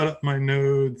 set up my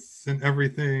nodes and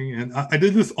everything. And I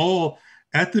did this all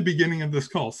at the beginning of this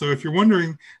call. So if you're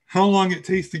wondering how long it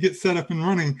takes to get set up and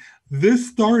running, this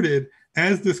started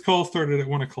as this call started at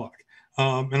 1 o'clock.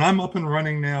 And I'm up and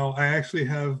running now. I actually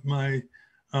have my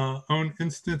own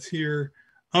instance here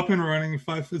up and running,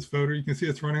 5-fifths voter. You can see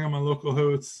it's running on my local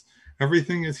hosts.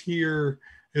 Everything is here.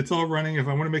 It's all running. If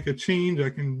I want to make a change, I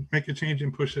can make a change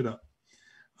and push it up.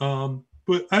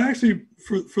 But I actually,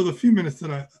 for the few minutes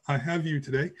that I have you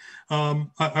today,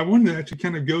 I wanted to actually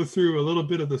kind of go through a little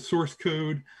bit of the source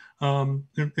code and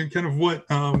kind of what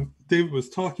David was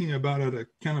talking about at a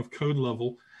kind of code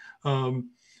level.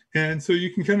 And so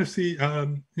you can kind of see,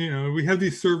 we have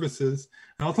these services.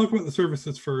 And I'll talk about the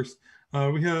services first.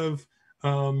 We have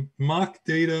mock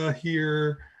data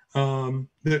here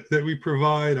that we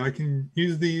provide. I can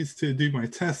use these to do my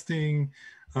testing.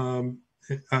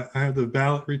 I have the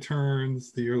ballot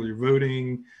returns, the early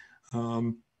voting,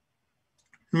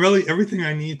 really everything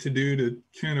I need to do to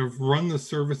kind of run the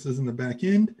services in the back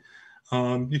end.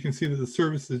 You can see that the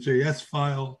services.js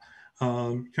file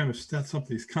kind of sets up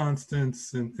these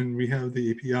constants, and we have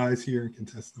the APIs here and can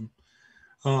test them.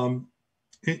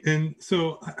 And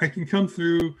so I can come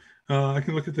through, I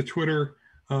can look at the Twitter.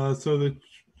 So the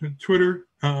Twitter,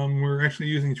 we're actually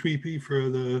using Tweepy for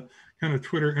the kind of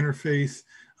Twitter interface.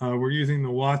 We're using the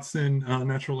Watson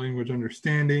natural language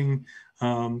understanding.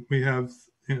 We have,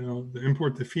 the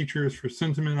import the features for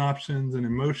sentiment options and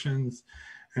emotions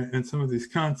and some of these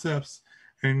concepts.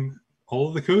 And all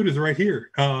of the code is right here.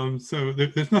 So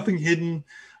there's nothing hidden.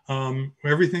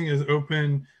 Everything is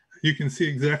open. You can see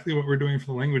exactly what we're doing for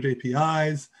the language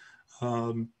APIs.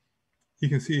 You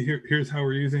can see here's how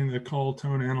we're using the call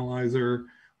tone analyzer.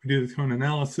 We do the tone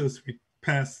analysis. We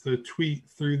pass the tweet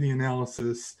through the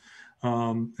analysis,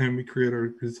 and we create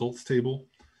our results table.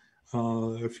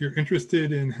 If you're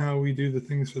interested in how we do the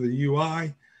things for the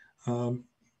UI,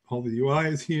 all the UI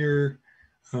is here.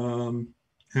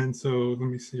 And so let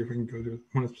me see if I can go to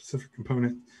one specific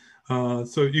component.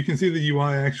 So you can see the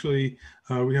UI actually,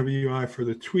 we have a UI for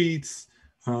the tweets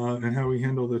and how we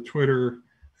handle the Twitter,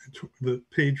 the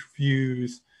page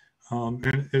views.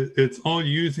 And it's all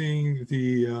using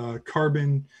the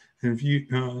carbon and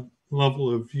view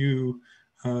level of view.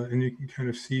 And you can kind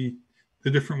of see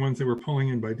the different ones that we're pulling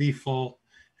in by default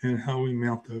and how we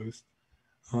mount those.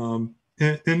 And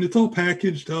it's all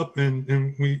packaged up,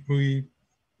 and we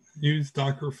use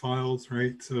Docker files,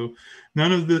 right? So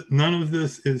none of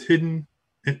this is hidden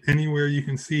anywhere. You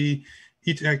can see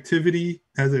each activity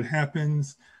as it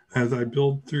happens. As I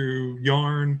build through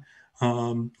Yarn,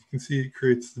 you can see it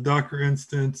creates the Docker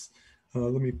instance.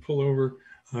 Let me pull over.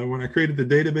 When I created the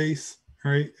database,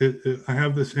 right, I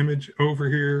have this image over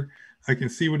here. I can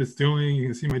see what it's doing. You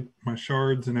can see my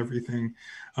shards and everything.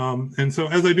 And so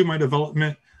as I do my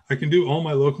development, I can do all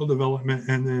my local development.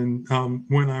 And then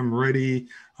when I'm ready,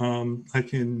 I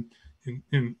can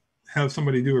have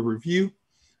somebody do a review.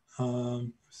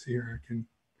 Let's see here, I can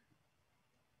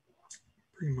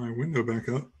bring my window back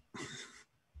up.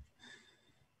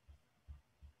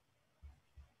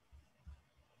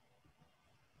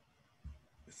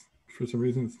 For some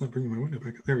reason, it's not bringing my window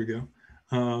back up. There we go.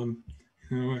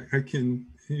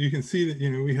 You can see that,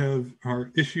 we have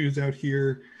our issues out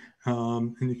here.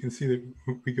 And you can see that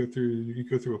you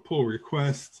go through a pull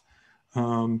request.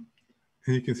 And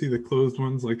you can see the closed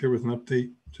ones, like there was an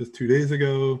update just 2 days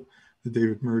ago that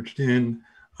David merged in.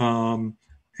 And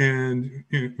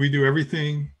we do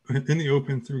everything in the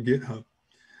open through GitHub.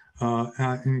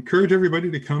 I encourage everybody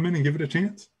to come in and give it a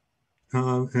chance.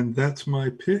 And that's my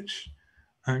pitch.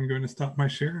 I'm going to stop my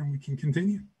share and we can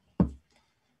continue.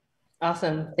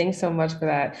 Awesome. Thanks so much for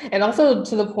that. And also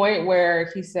to the point where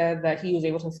he said that he was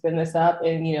able to spin this up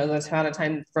in, the amount of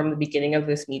time from the beginning of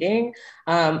this meeting.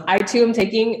 I too am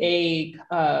taking a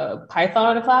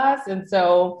Python class. And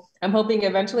so I'm hoping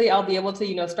eventually I'll be able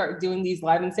to, start doing these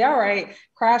live and say, all right,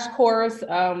 crash course,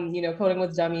 coding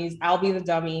with dummies, I'll be the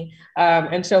dummy,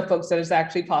 and show folks that it's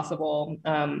actually possible,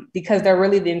 because they're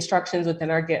really the instructions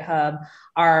within our GitHub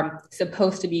are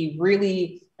supposed to be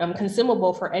really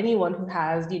consumable for anyone who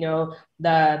has,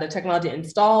 the technology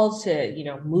installed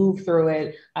to, move through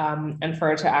it, and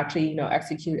for it to actually,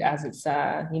 execute as it's,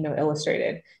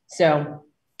 illustrated. So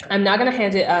I'm now going to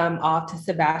hand it off to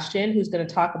Sebastian, who's going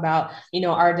to talk about,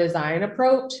 our design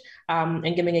approach,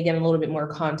 and giving, again, a little bit more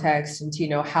context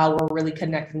into, how we're really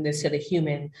connecting this to the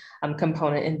human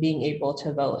component and being able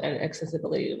to vote and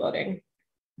accessibility to voting.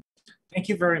 Thank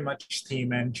you very much,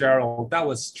 team, and Gerald. That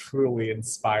was truly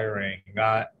inspiring.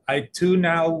 I too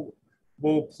now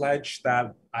will pledge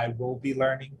that I will be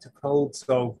learning to code,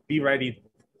 so be ready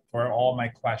for all my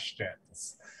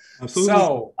questions. Absolutely.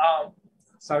 So,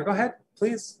 sorry, go ahead,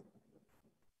 please.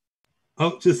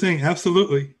 Oh, just saying,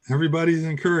 absolutely. Everybody's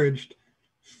encouraged.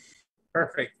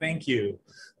 Perfect, thank you.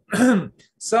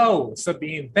 So,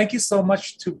 Sabine, thank you so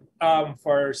much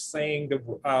for saying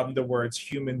the words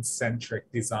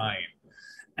human-centric design.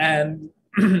 And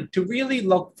to really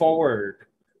look forward,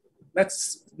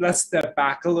 let's step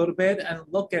back a little bit and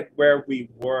look at where we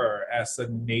were as a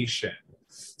nation.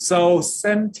 So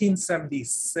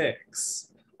 1776,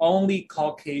 only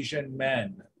Caucasian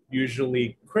men,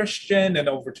 usually Christian and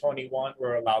over 21,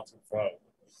 were allowed to vote.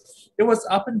 It was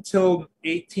up until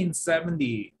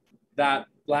 1870 that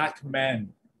Black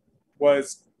men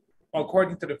was,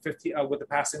 according to with the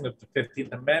passing of the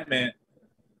 15th Amendment,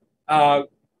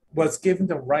 was given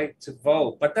the right to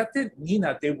vote, but that didn't mean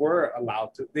that they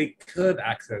could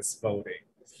access voting.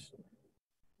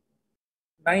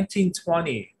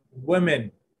 1920,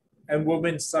 women and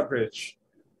women's suffrage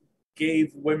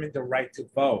gave women the right to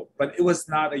vote, but it was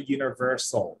not a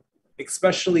universal,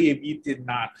 especially if you did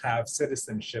not have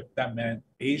citizenship. That meant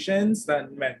Asians,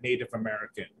 that meant Native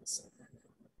Americans.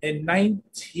 In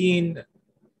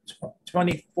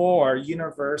 1924,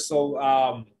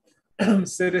 universal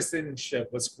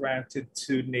citizenship was granted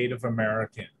to Native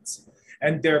Americans,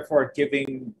 and therefore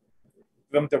giving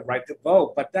them the right to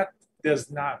vote. But that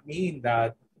does not mean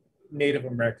that Native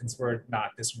Americans were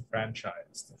not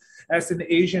disenfranchised. As an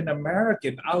Asian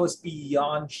American, I was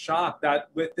beyond shocked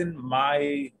that within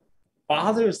my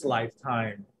father's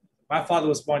lifetime, my father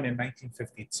was born in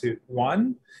 1952.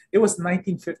 It was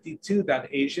 1952 that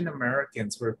Asian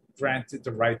Americans were granted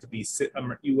the right to be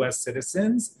US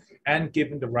citizens and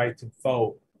given the right to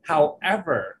vote.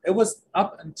 However, it was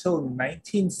up until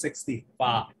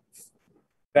 1965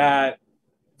 that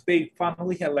they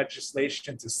finally had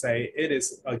legislation to say it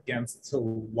is against the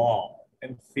law,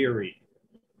 in theory,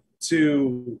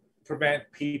 to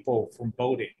prevent people from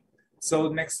voting. So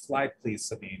next slide, please,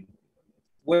 Sabine.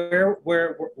 Where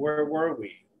were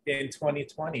we in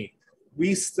 2020?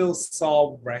 We still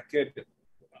saw record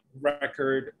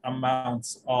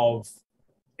amounts of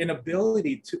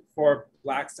inability for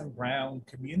Blacks and Brown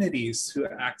communities to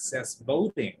access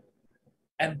voting.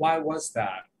 And why was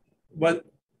that?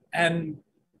 And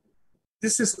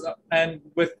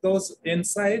with those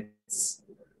insights,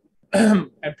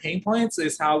 and pain points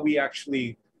is how we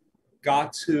actually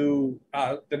got to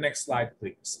the next slide,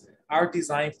 please. Our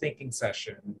design thinking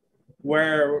session,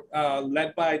 where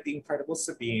led by the incredible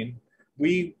Sabine,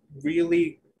 we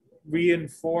really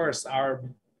reinforce our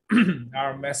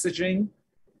our messaging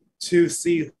to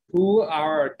see who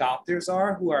our adopters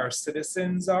are, who our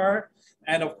citizens are,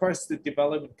 and of course the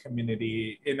development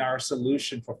community in our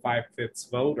solution for 5/5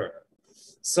 voter.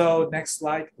 So next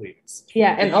slide, please.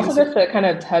 Yeah, and also just to kind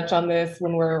of touch on this,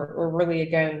 when we're really,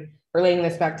 again, relating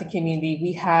this back to community,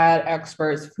 we had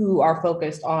experts who are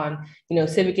focused on,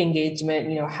 civic engagement,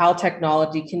 how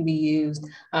technology can be used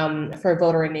for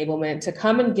voter enablement, to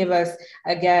come and give us,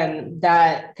 again,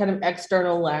 that kind of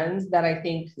external lens that I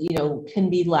think, can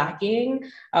be lacking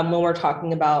when we're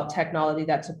talking about technology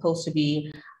that's supposed to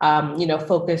be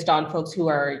focused on folks who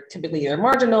are typically either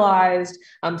marginalized.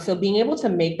 So being able to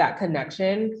make that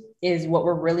connection is what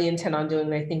we're really intent on doing.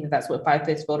 And I think that's what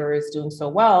 5/5 voter is doing so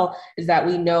well, is that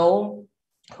we know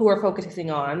who we're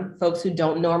focusing on, folks who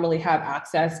don't normally have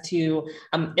access to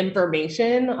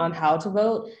information on how to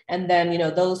vote. And then,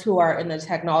 those who are in the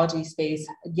technology space,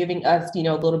 giving us, a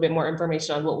little bit more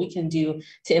information on what we can do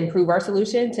to improve our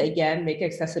solution, to, again, make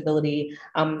accessibility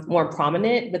more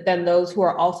prominent. But then those who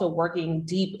are also working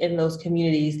deep in those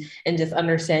communities and just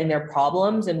understanding their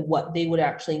problems and what they would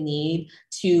actually need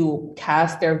to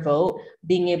cast their vote,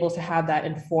 being able to have that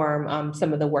inform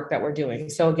some of the work that we're doing.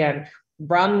 So again,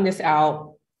 rounding this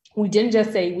out, we didn't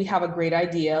just say we have a great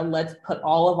idea, let's put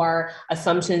all of our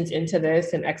assumptions into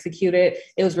this and execute it.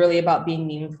 It was really about being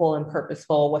meaningful and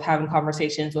purposeful, with having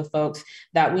conversations with folks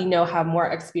that we know have more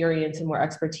experience and more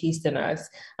expertise than us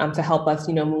to help us,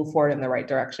 move forward in the right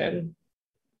direction.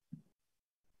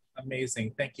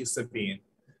 Amazing. Thank you, Sabine.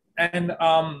 And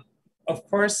of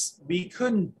course, we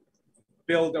couldn't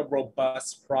build a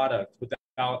robust product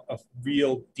without a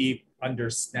real deep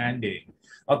understanding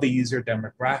of the user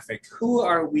demographic. Who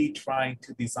are we trying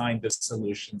to design the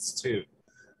solutions to?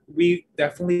 We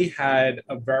definitely had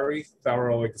a very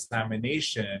thorough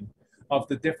examination of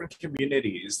the different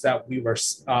communities that we were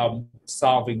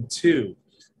solving to.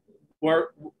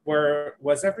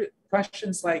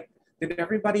 Questions like, did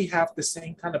everybody have the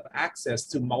same kind of access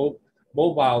to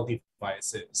mobile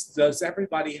devices? Does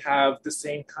everybody have the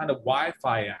same kind of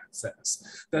Wi-Fi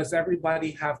access? Does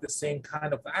everybody have the same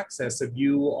kind of access, if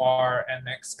you are an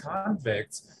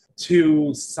ex-convict,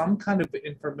 to some kind of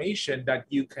information that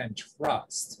you can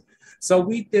trust? So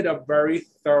we did a very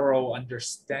thorough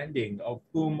understanding of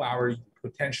whom our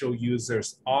potential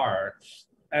users are.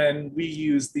 And we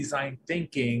use design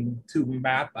thinking to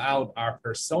map out our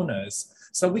personas.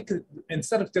 So we could,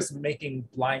 instead of just making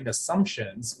blind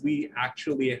assumptions, we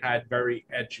actually had very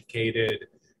educated,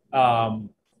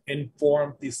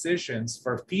 informed decisions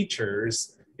for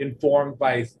features informed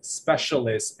by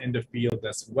specialists in the field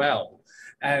as well.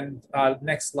 And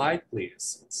next slide,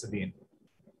 please, Sabine.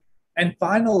 And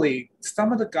finally,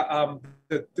 some of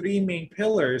the three main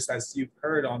pillars, as you've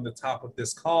heard on the top of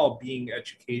this call, being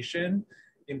education,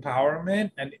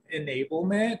 empowerment, and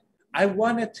enablement, I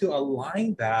wanted to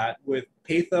align that with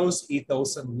pathos,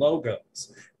 ethos, and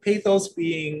logos. Pathos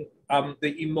being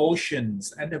the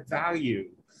emotions and the value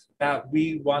that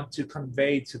we want to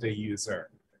convey to the user.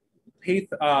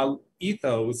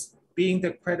 Ethos being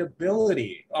the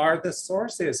credibility. Are the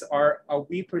sources, are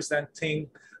we presenting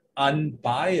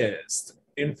unbiased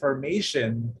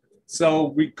information?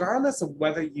 So regardless of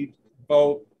whether you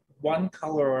vote one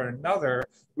color or another,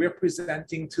 we're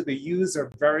presenting to the user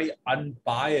very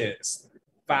unbiased,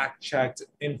 fact-checked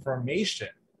information.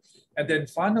 And then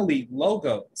finally,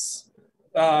 logos.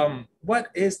 What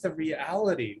is the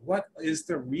reality? What is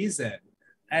the reason?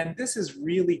 And this is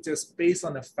really just based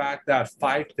on the fact that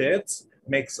 5/5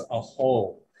 makes a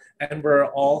whole. And we're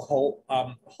all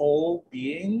whole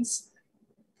beings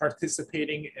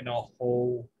participating in a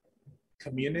whole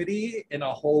community, in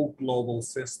a whole global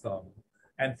system.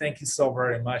 And thank you so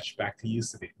very much. Back to you,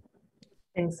 Sabine.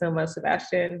 Thanks so much,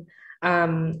 Sebastian.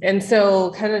 And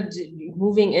so kind of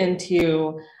moving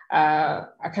into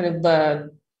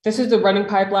this is the running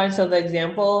pipeline. So the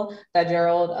example that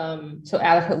Gerald so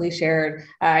adequately shared,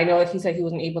 I know that he said he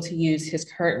wasn't able to use his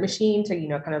current machine to,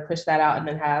 kind of push that out and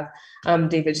then have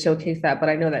David showcase that. But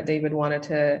I know that David wanted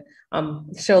to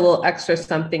show a little extra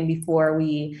something before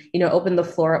we, open the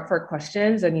floor up for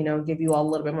questions and, give you all a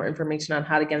little bit more information on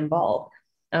how to get involved.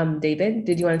 David,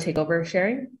 did you want to take over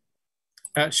sharing?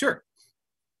 Sure.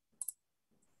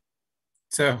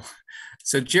 So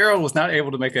Gerald was not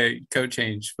able to make a code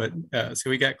change, but so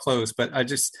we got close. But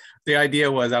the idea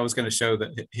was I was going to show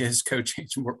that his code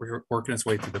change working its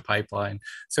way through the pipeline.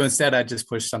 So instead, I just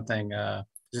pushed something,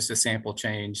 just a sample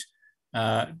change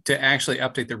to actually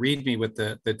update the README with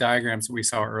the diagrams that we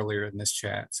saw earlier in this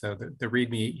chat. So the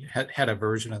README had a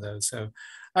version of those. So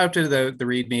I updated the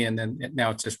README, and then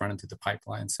now it's just running through the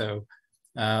pipeline. So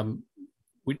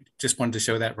we just wanted to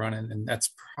show that running, and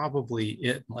that's probably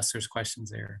it, unless there's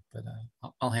questions there. But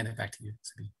I'll hand it back to you,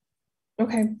 Cindy.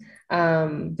 Okay.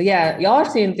 But yeah, y'all are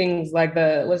seeing things like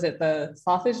the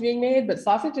sausage being made, but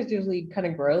sausage is usually kind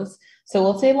of gross. So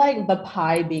we'll say like the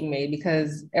pie being made,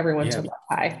 because everyone should love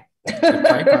pie.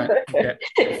 Yeah.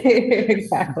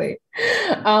 Exactly.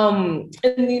 And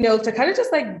to kind of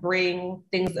just like bring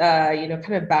things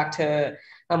kind of back to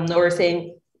what we're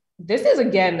saying, this is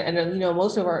again, and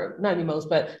most of our, not even most,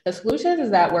 but the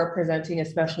solutions that we're presenting,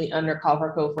 especially under Call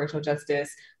for Code for Racial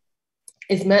Justice,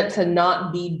 is meant to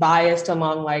not be biased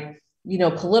along like,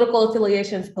 political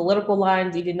affiliations, political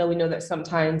lines, even though we know that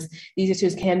sometimes these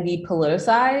issues can be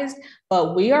politicized,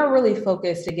 but we are really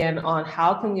focused again on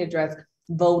how can we address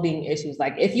voting issues.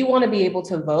 Like if you want to be able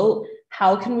to vote,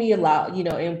 how can we allow,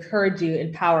 encourage you,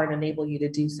 empower and enable you to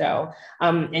do so?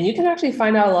 And you can actually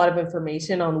find out a lot of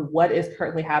information on what is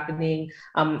currently happening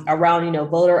around,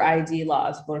 voter ID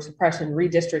laws, voter suppression,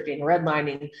 redistricting,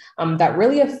 redlining, that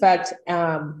really affect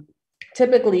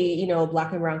typically,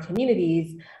 Black and brown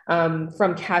communities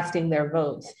from casting their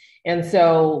votes. And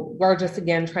so we're just,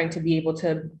 again, trying to be able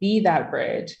to be that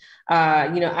bridge,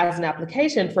 as an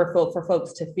application for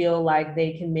folks to feel like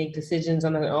they can make decisions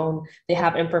on their own. They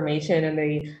have information and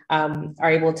they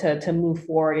are able to move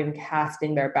forward in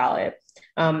casting their ballot.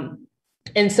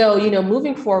 And so,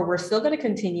 moving forward, we're still going to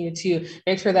continue to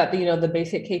make sure that, the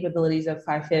basic capabilities of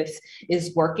 5/5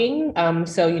 is working.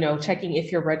 So, checking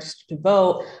if you're registered to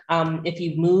vote, if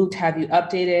you've moved, have you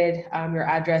updated your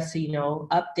address to,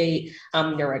 update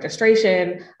your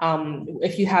registration.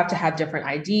 If you have to have different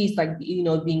IDs, like,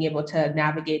 being able to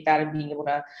navigate that and being able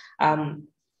to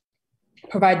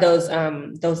provide those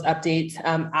updates,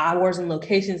 hours and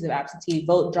locations of absentee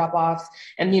vote drop-offs,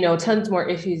 and tons more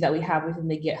issues that we have within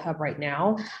the GitHub right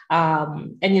now,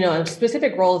 and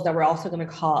specific roles that we're also going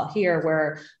to call out here,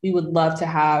 where we would love to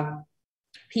have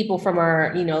people from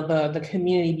our, the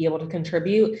community be able to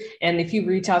contribute. And if you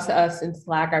reach out to us in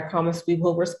Slack, I promise we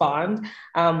will respond.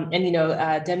 Demi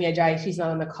Ajayi, she's not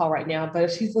on the call right now, but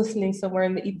if she's listening somewhere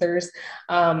in the ethers,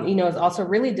 is also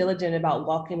really diligent about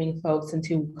welcoming folks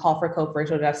into Call for Code for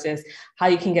Racial Justice, how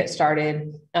you can get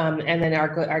started. And then our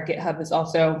GitHub is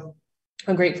also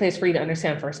a great place for you to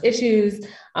understand first issues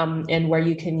and where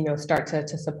you can, start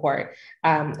to support.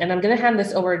 And I'm going to hand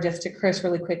this over just to Chris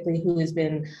really quickly, who has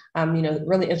been,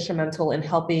 really instrumental in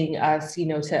helping us,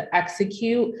 to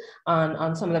execute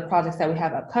on some of the projects that we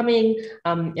have upcoming,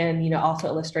 and, also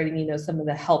illustrating, some of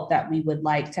the help that we would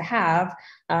like to have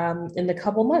in the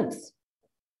couple months.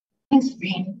 Thanks,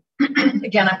 Veen.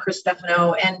 Again, I'm Chris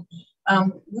Stefano, and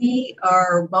we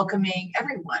are welcoming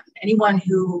anyone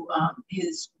who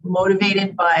is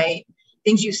motivated by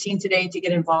things you've seen today to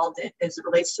get involved as it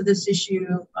relates to this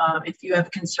issue. If you have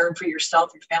concern for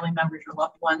yourself, your family members, your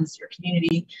loved ones, your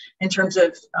community, in terms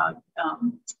of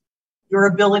your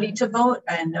ability to vote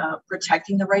and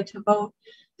protecting the right to vote,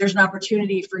 there's an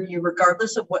opportunity for you,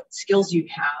 regardless of what skills you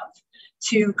have,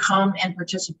 to come and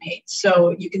participate.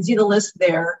 So you can see the list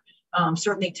there.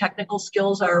 Certainly technical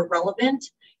skills are relevant,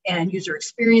 and user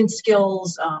experience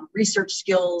skills, research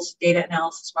skills, data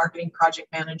analysis, marketing, project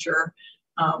manager,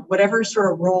 whatever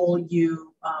sort of role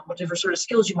you, whatever sort of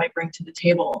skills you might bring to the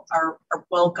table are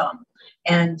welcome.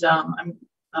 And I'm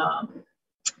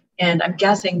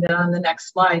guessing that on the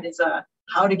next slide is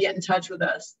how to get in touch with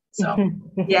us. So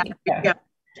yeah.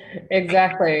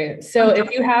 Exactly. So if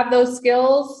you have those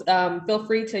skills, feel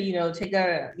free to, take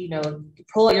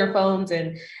pull out your phones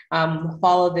and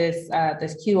follow this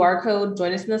QR code,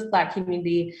 join us in the Slack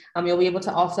community. You'll be able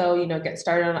to also, get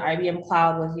started on IBM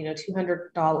Cloud with,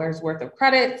 $200 worth of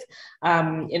credits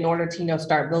in order to,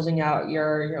 start building out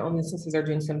your own instances or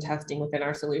doing some testing within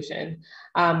our solution.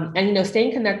 And,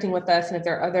 staying connecting with us. And if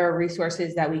there are other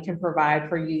resources that we can provide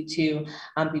for you to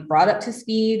be brought up to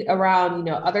speed around,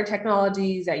 other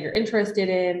technologies that you're interested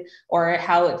in, or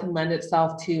how it can lend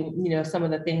itself to, some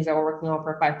of the things that we're working on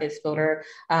for 5/5 Filter.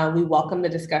 We welcome the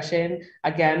discussion.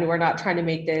 Again, we're not trying to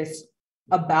make this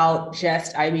about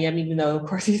just IBM, even though of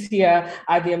course you see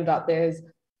IBM.biz.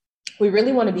 We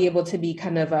really want to be able to be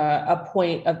kind of a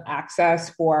point of access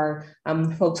for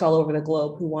folks all over the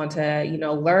globe who want to,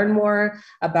 learn more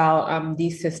about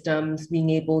these systems, being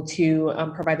able to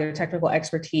provide their technical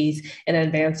expertise in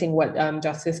advancing what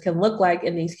justice can look like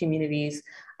in these communities.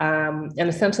 and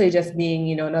essentially just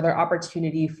being, another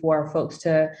opportunity for folks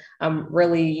to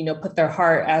really, put their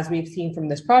heart, as we've seen from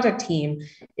this project team,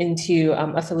 into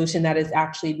a solution that is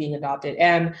actually being adopted.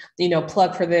 And,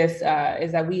 plug for this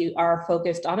is that we are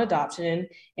focused on adoption,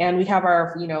 and we have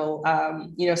our,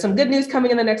 some good news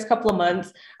coming in the next couple of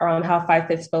months around how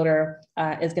 5/5 voter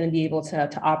is going to be able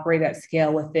to operate at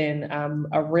scale within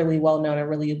a really well-known and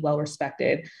really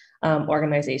well-respected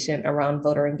organization around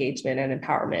voter engagement and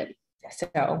empowerment.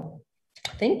 So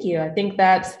thank you. I think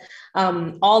that's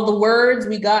all the words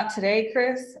we got today,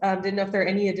 Chris. Didn't know if there are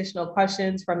any additional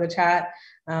questions from the chat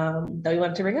that we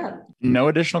wanted to bring up. No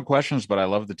additional questions, but I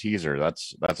love the teaser.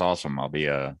 That's awesome. I'll be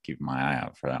keeping my eye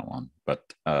out for that one.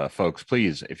 But folks,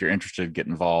 please, if you're interested, get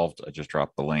involved. I just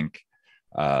dropped the link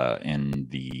in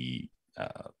the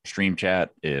stream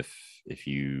chat. If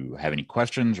you have any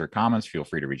questions or comments, feel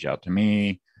free to reach out to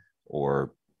me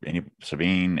or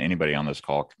Sabine. Anybody on this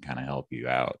call can kind of help you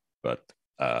out. But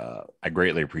I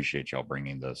greatly appreciate y'all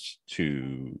bringing this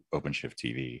to OpenShift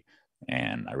TV,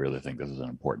 and I really think this is an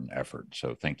important effort.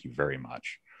 So thank you very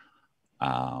much.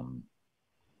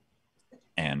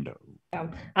 And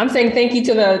I'm saying thank you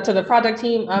to the project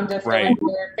team. I'm just right.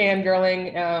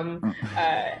 Fangirling,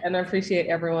 and I appreciate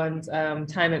everyone's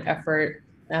time and effort,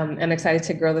 and excited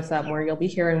to grow this up more. You'll be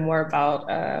hearing more about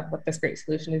what this great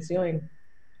solution is doing.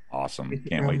 Awesome.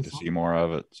 Can't wait to see more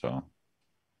of it. So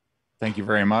thank you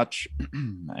very much.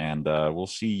 And we'll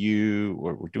see you.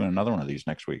 We're doing another one of these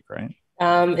next week, right?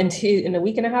 In a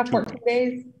week and a half, 14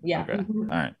 days. Yeah. Okay. All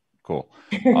right. Cool.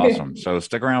 Awesome. So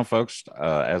stick around, folks.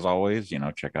 As always,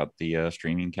 check out the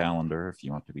streaming calendar if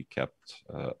you want to be kept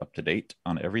up to date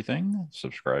on everything.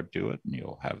 Subscribe to it, and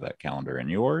you'll have that calendar in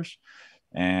yours.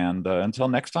 And until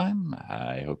next time,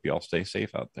 I hope you all stay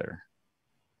safe out there.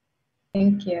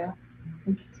 Thank you.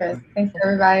 Good. Thanks,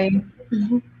 everybody.